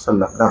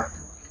وسلم. نعم.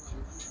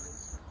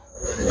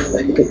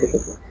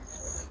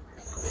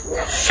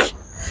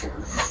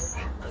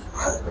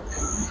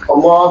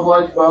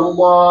 الله أكبر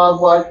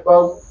الله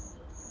أكبر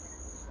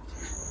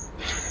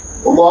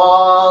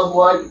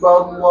الله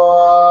أكبر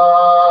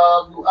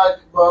الله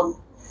أكبر.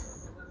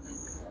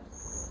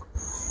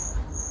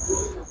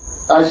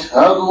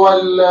 أشهد أن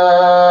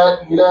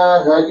لا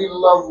إله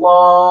إلا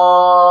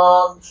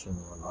الله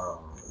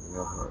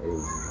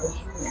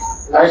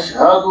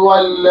أشهد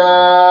أن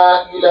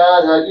لا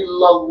إله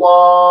إلا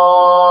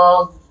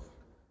الله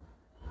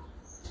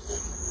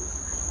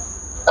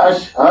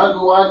أشهد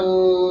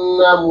أن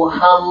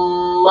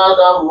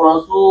محمدا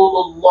رسول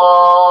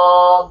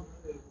الله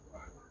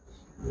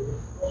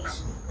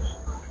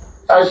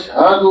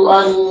أشهد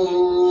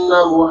أن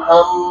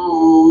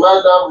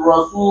محمدا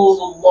رسول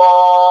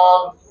الله.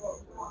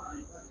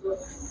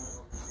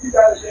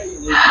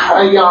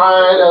 حي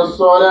على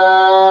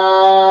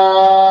الصلاة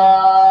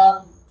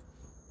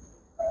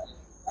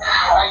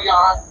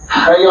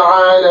حي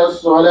على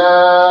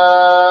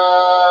الصلاة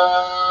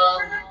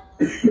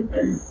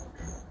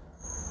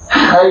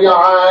حي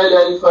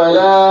على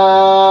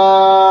الفلاح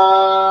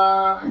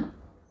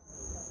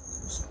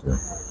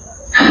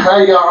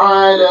حي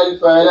على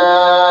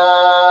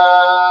الفلاح.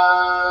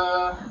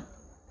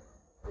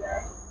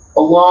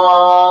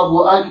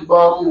 الله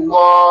أكبر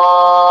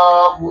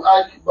الله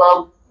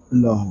أكبر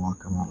الله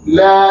أكبر.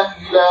 لا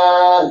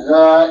إله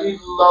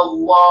إلا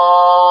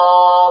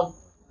الله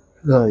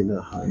لا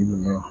إله إلا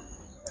الله.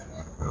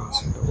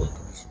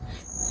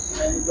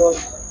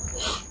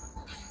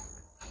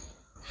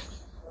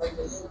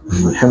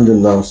 الحمد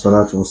لله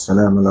والصلاة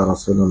والسلام على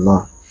رسول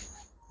الله.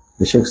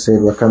 The Sheikh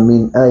said, وَكَمْ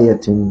مِنْ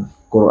آيَةٍ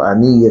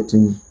قرآنية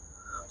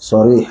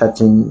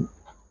صريحة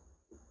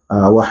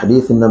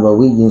وحديث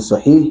نبوي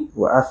صحيح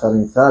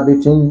وأثر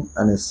ثابت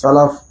عن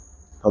السلف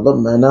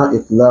تضمن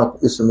إطلاق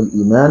اسم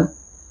الإيمان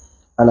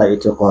على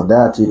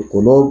اعتقادات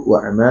القلوب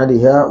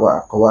وأعمالها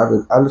وأقوال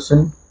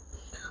الألسن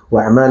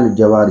وأعمال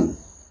الجوارح.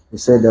 He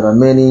said there are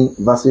many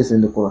verses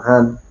in the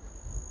Quran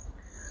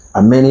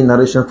and many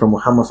narrations from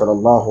Muhammad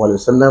sallallahu alaihi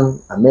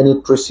wasallam and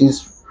many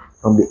traces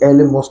from the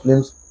early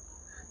Muslims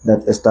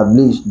that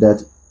establish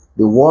that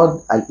the word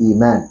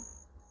al-Iman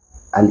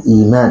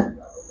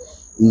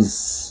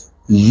is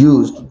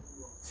used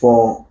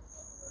for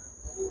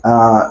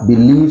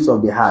beliefs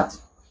of the heart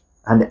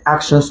and the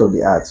actions of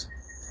the heart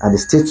and the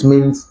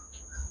statements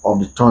of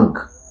the tongue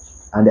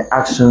and the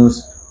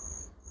actions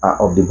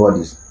of the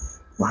bodies.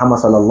 Muhammad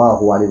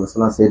sallallahu alaihi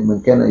wasallam said,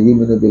 "Man kana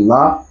yu'minu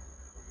billah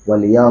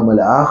wal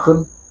yawmil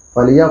akhir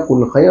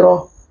falyaqul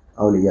khayran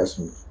aw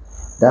liyasmut."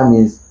 That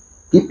means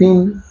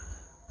keeping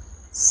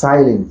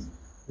silent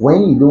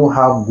when you don't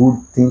have good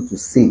things to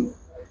say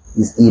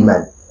is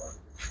Iman.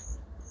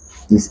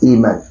 Is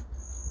Iman.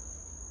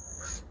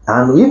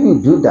 And if you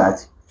do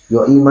that,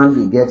 your Iman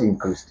will get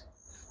increased.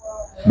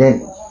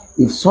 Then,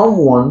 if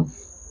someone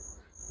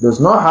does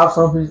not have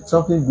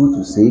something good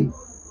to say,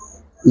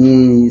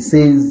 he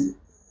says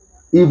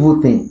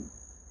evil thing,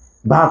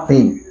 bad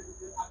thing,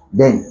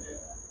 then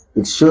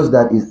it shows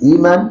that his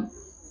Iman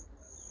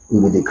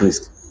will be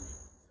decreased.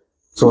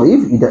 So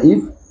if that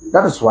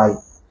is why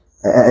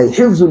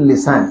Hifzul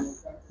Lisan,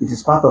 it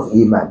is part of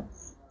Iman,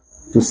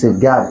 to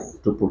safeguard,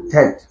 to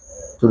protect,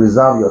 to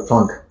reserve your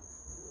tongue.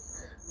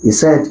 He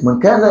said, "Man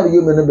kana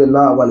yu'minu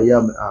billahi wal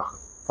yawmil akhir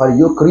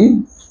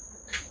falyukrim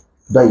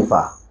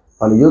dayfa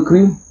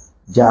falyukrim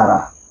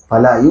jara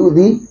fala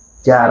yudhi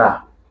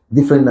jara."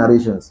 Different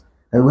narrations.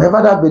 And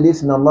whoever that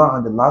believes in Allah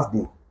on the last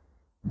day,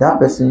 that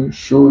person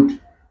should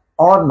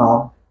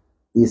honor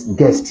his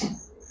guest.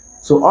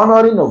 So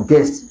honoring of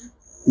guest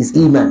is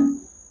Iman.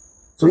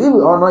 So if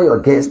you honor your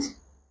guest,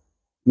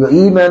 your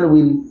Iman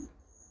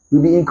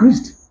will be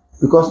increased,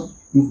 because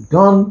you've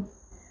done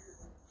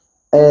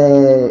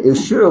a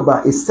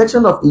shurba, a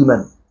section of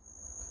Iman.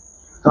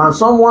 And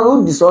someone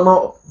who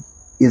dishonor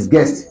his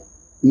guest,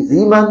 his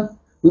Iman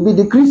will be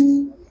decreased.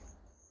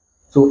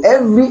 So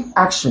every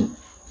action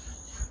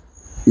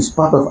is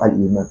part of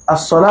al-Iman.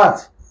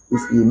 As-salat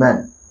is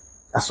Iman.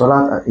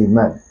 As-salat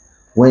al-Iman.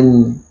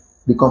 When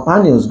the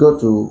companions go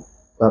to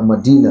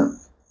Medina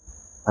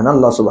And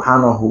Allah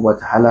subhanahu wa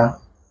ta'ala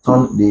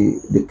turned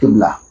the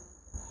Qibla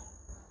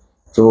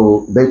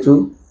to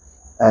Baitul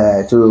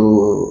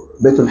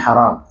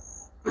Haram.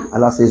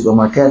 Allah says,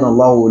 وَمَا كَانَ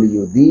اللَّهُ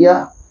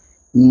لِيُضِيَّ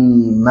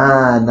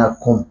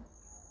إِيمَانَكُمْ.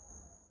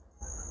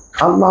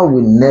 Allah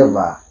will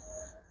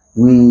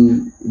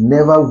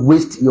never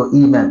waste your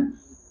iman.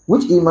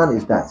 Which iman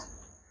is that?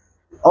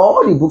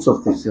 All the books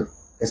of tafsir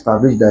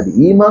establish that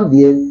the iman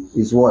there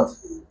is what?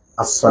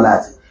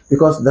 As-salat.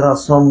 Because there are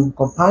some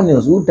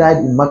companions who died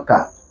in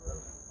Mecca.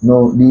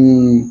 No,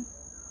 the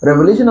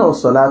revelation of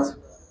salat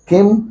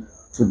came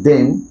to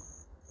them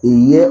a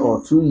year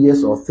or 2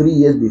 years or 3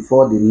 years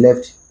before they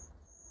left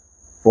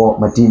for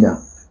Medina.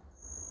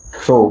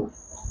 So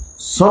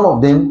some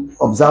of them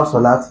observed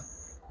salat,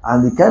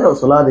 and the kind of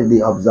salat that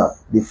they observed,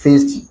 they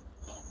faced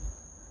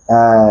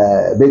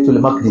Baitul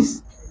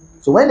Maqdis.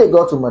 So when they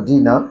got to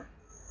Medina,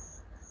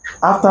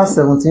 after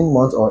 17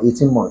 months or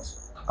 18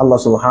 months, Allah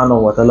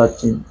subhanahu wa ta'ala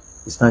changed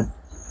this time.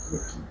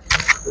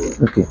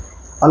 Okay.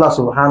 Allah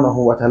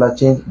subhanahu wa ta'ala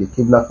changed the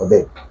Qibla for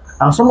them.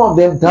 And some of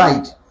them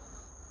died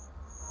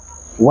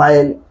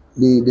while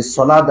the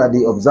salah that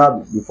they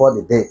observed before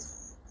the death,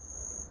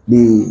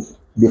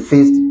 they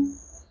faced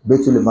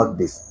Baitul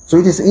Maqdis. So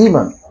it is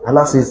iman.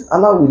 Allah says,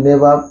 Allah will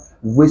never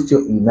waste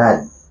your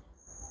iman.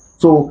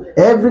 So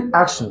every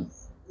action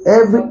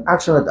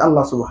that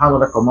Allah subhanahu wa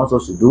ta'ala commands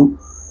us to do,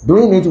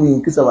 doing it will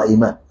increase our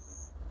iman.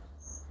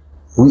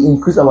 We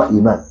increase our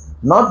iman.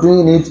 Not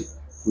doing it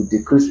will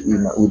decrease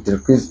iman. Will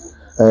decrease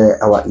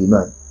our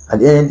iman. At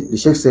the end, the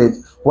Sheikh said,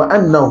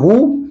 وَأَنَّهُ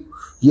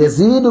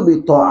يَزِيدُ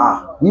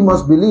بِالطَّاعَةِ. We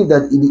must believe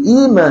that in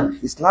the iman,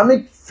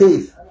 Islamic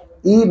faith,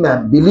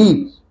 iman,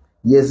 belief,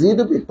 يَزِيدُ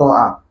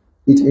بِالطَّاعَةِ.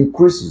 It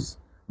increases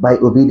by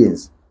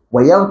obedience.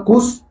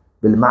 وَيَنْقُصْ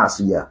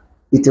بِالْمَعْصِيَةِ.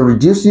 It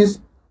reduces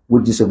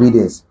with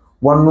disobedience.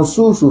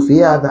 وَالنُّصُوصُ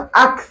فِي هَذَا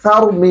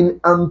أَكْثَرُ مِنْ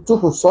أَنْ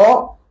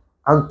تُحْصَرْ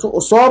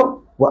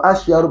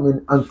وَأَشْيَرُ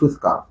مِنْ أَنْ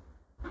تُذْكَرْ.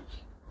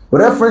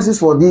 References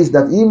for this,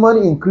 that iman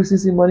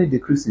increases, iman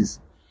decreases.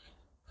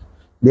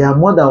 They are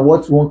more than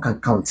what one can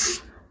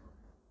count.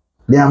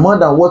 They are more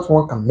than what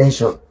one can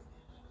mention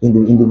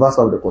in the verse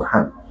of the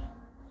Quran.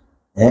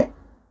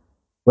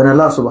 When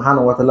Allah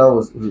subhanahu wa ta'ala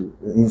was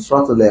in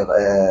Surah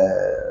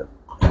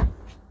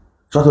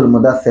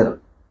Al-Mudaththir,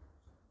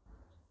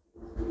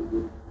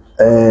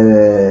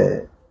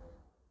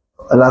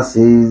 Allah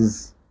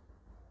says,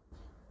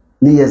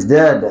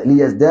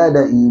 لِيَزْدَادَ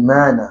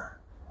إِيمَانًا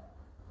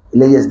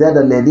لِيَزْدَادَ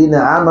الَّذِينَ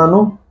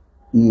آمَنُوا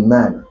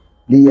إِيمَانًا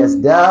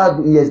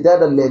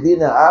لِيَزْدَادَ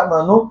الَّذِينَ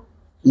آمَنُوا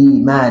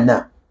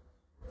إِيمَانًا.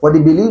 For the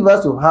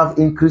believers to have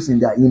increase in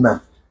their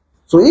iman.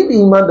 So if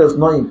iman does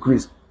not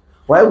increase,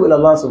 why will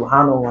Allah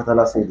subhanahu wa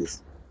ta'ala say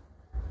this?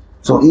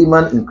 So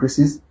iman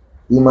increases,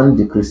 iman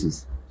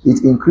decreases.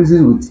 It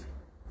increases with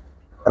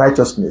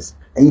righteousness,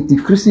 and it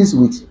decreases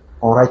with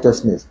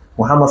unrighteousness.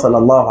 Muhammad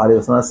sallallahu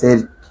alayhi wa sallam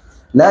said,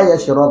 لا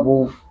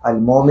يشرب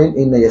المؤمن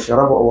إن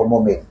يشرب هو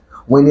مؤمن.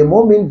 When a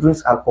mu'min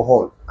drinks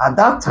alcohol, at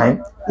that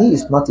time, he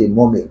is not a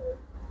mu'min.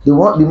 The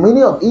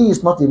meaning of he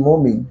is not a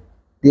mu'min,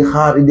 the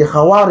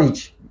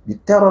Khawarij, the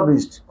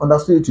terrorists,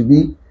 understood it to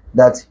be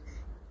that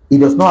he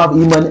does not have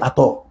iman at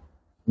all.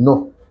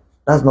 No,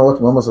 that's not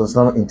what Muhammad sallallahu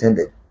alaihi wasallam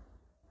intended.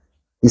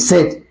 He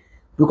said,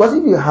 because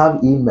if you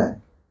have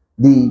iman,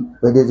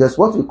 there's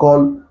what we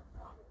call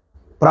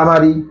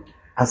primary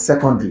and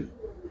secondary.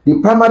 The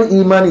primary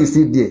iman is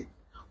still there,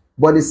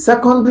 but the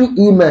secondary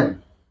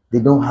iman they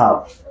don't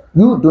have.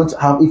 You don't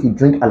have if you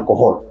drink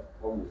alcohol.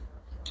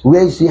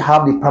 Where you see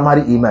have the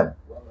primary iman,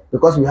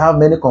 because we have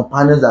many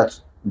companions that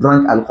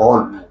drank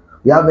alcohol.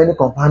 We have many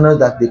companions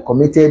that they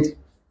committed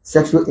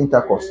sexual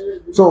intercourse.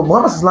 So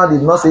Muhammad sallallahu alaihi wasallam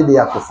did not say they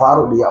are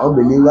kuffar, they are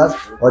unbelievers,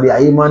 or their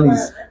iman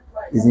is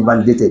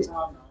invalidated.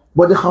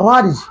 But the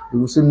Khawarij, they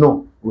will say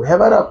no.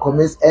 Whoever that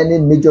commits any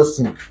major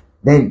sin,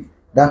 then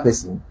that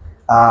person,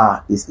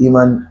 his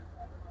iman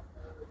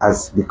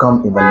has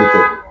become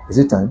invalidated. Is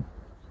it time?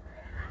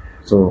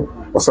 So,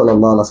 وصلى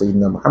الله على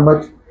سيدنا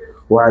محمد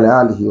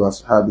وعلى آله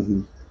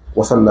وأصحابه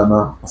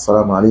وسلم.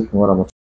 السلام عليكم ورحمة الله.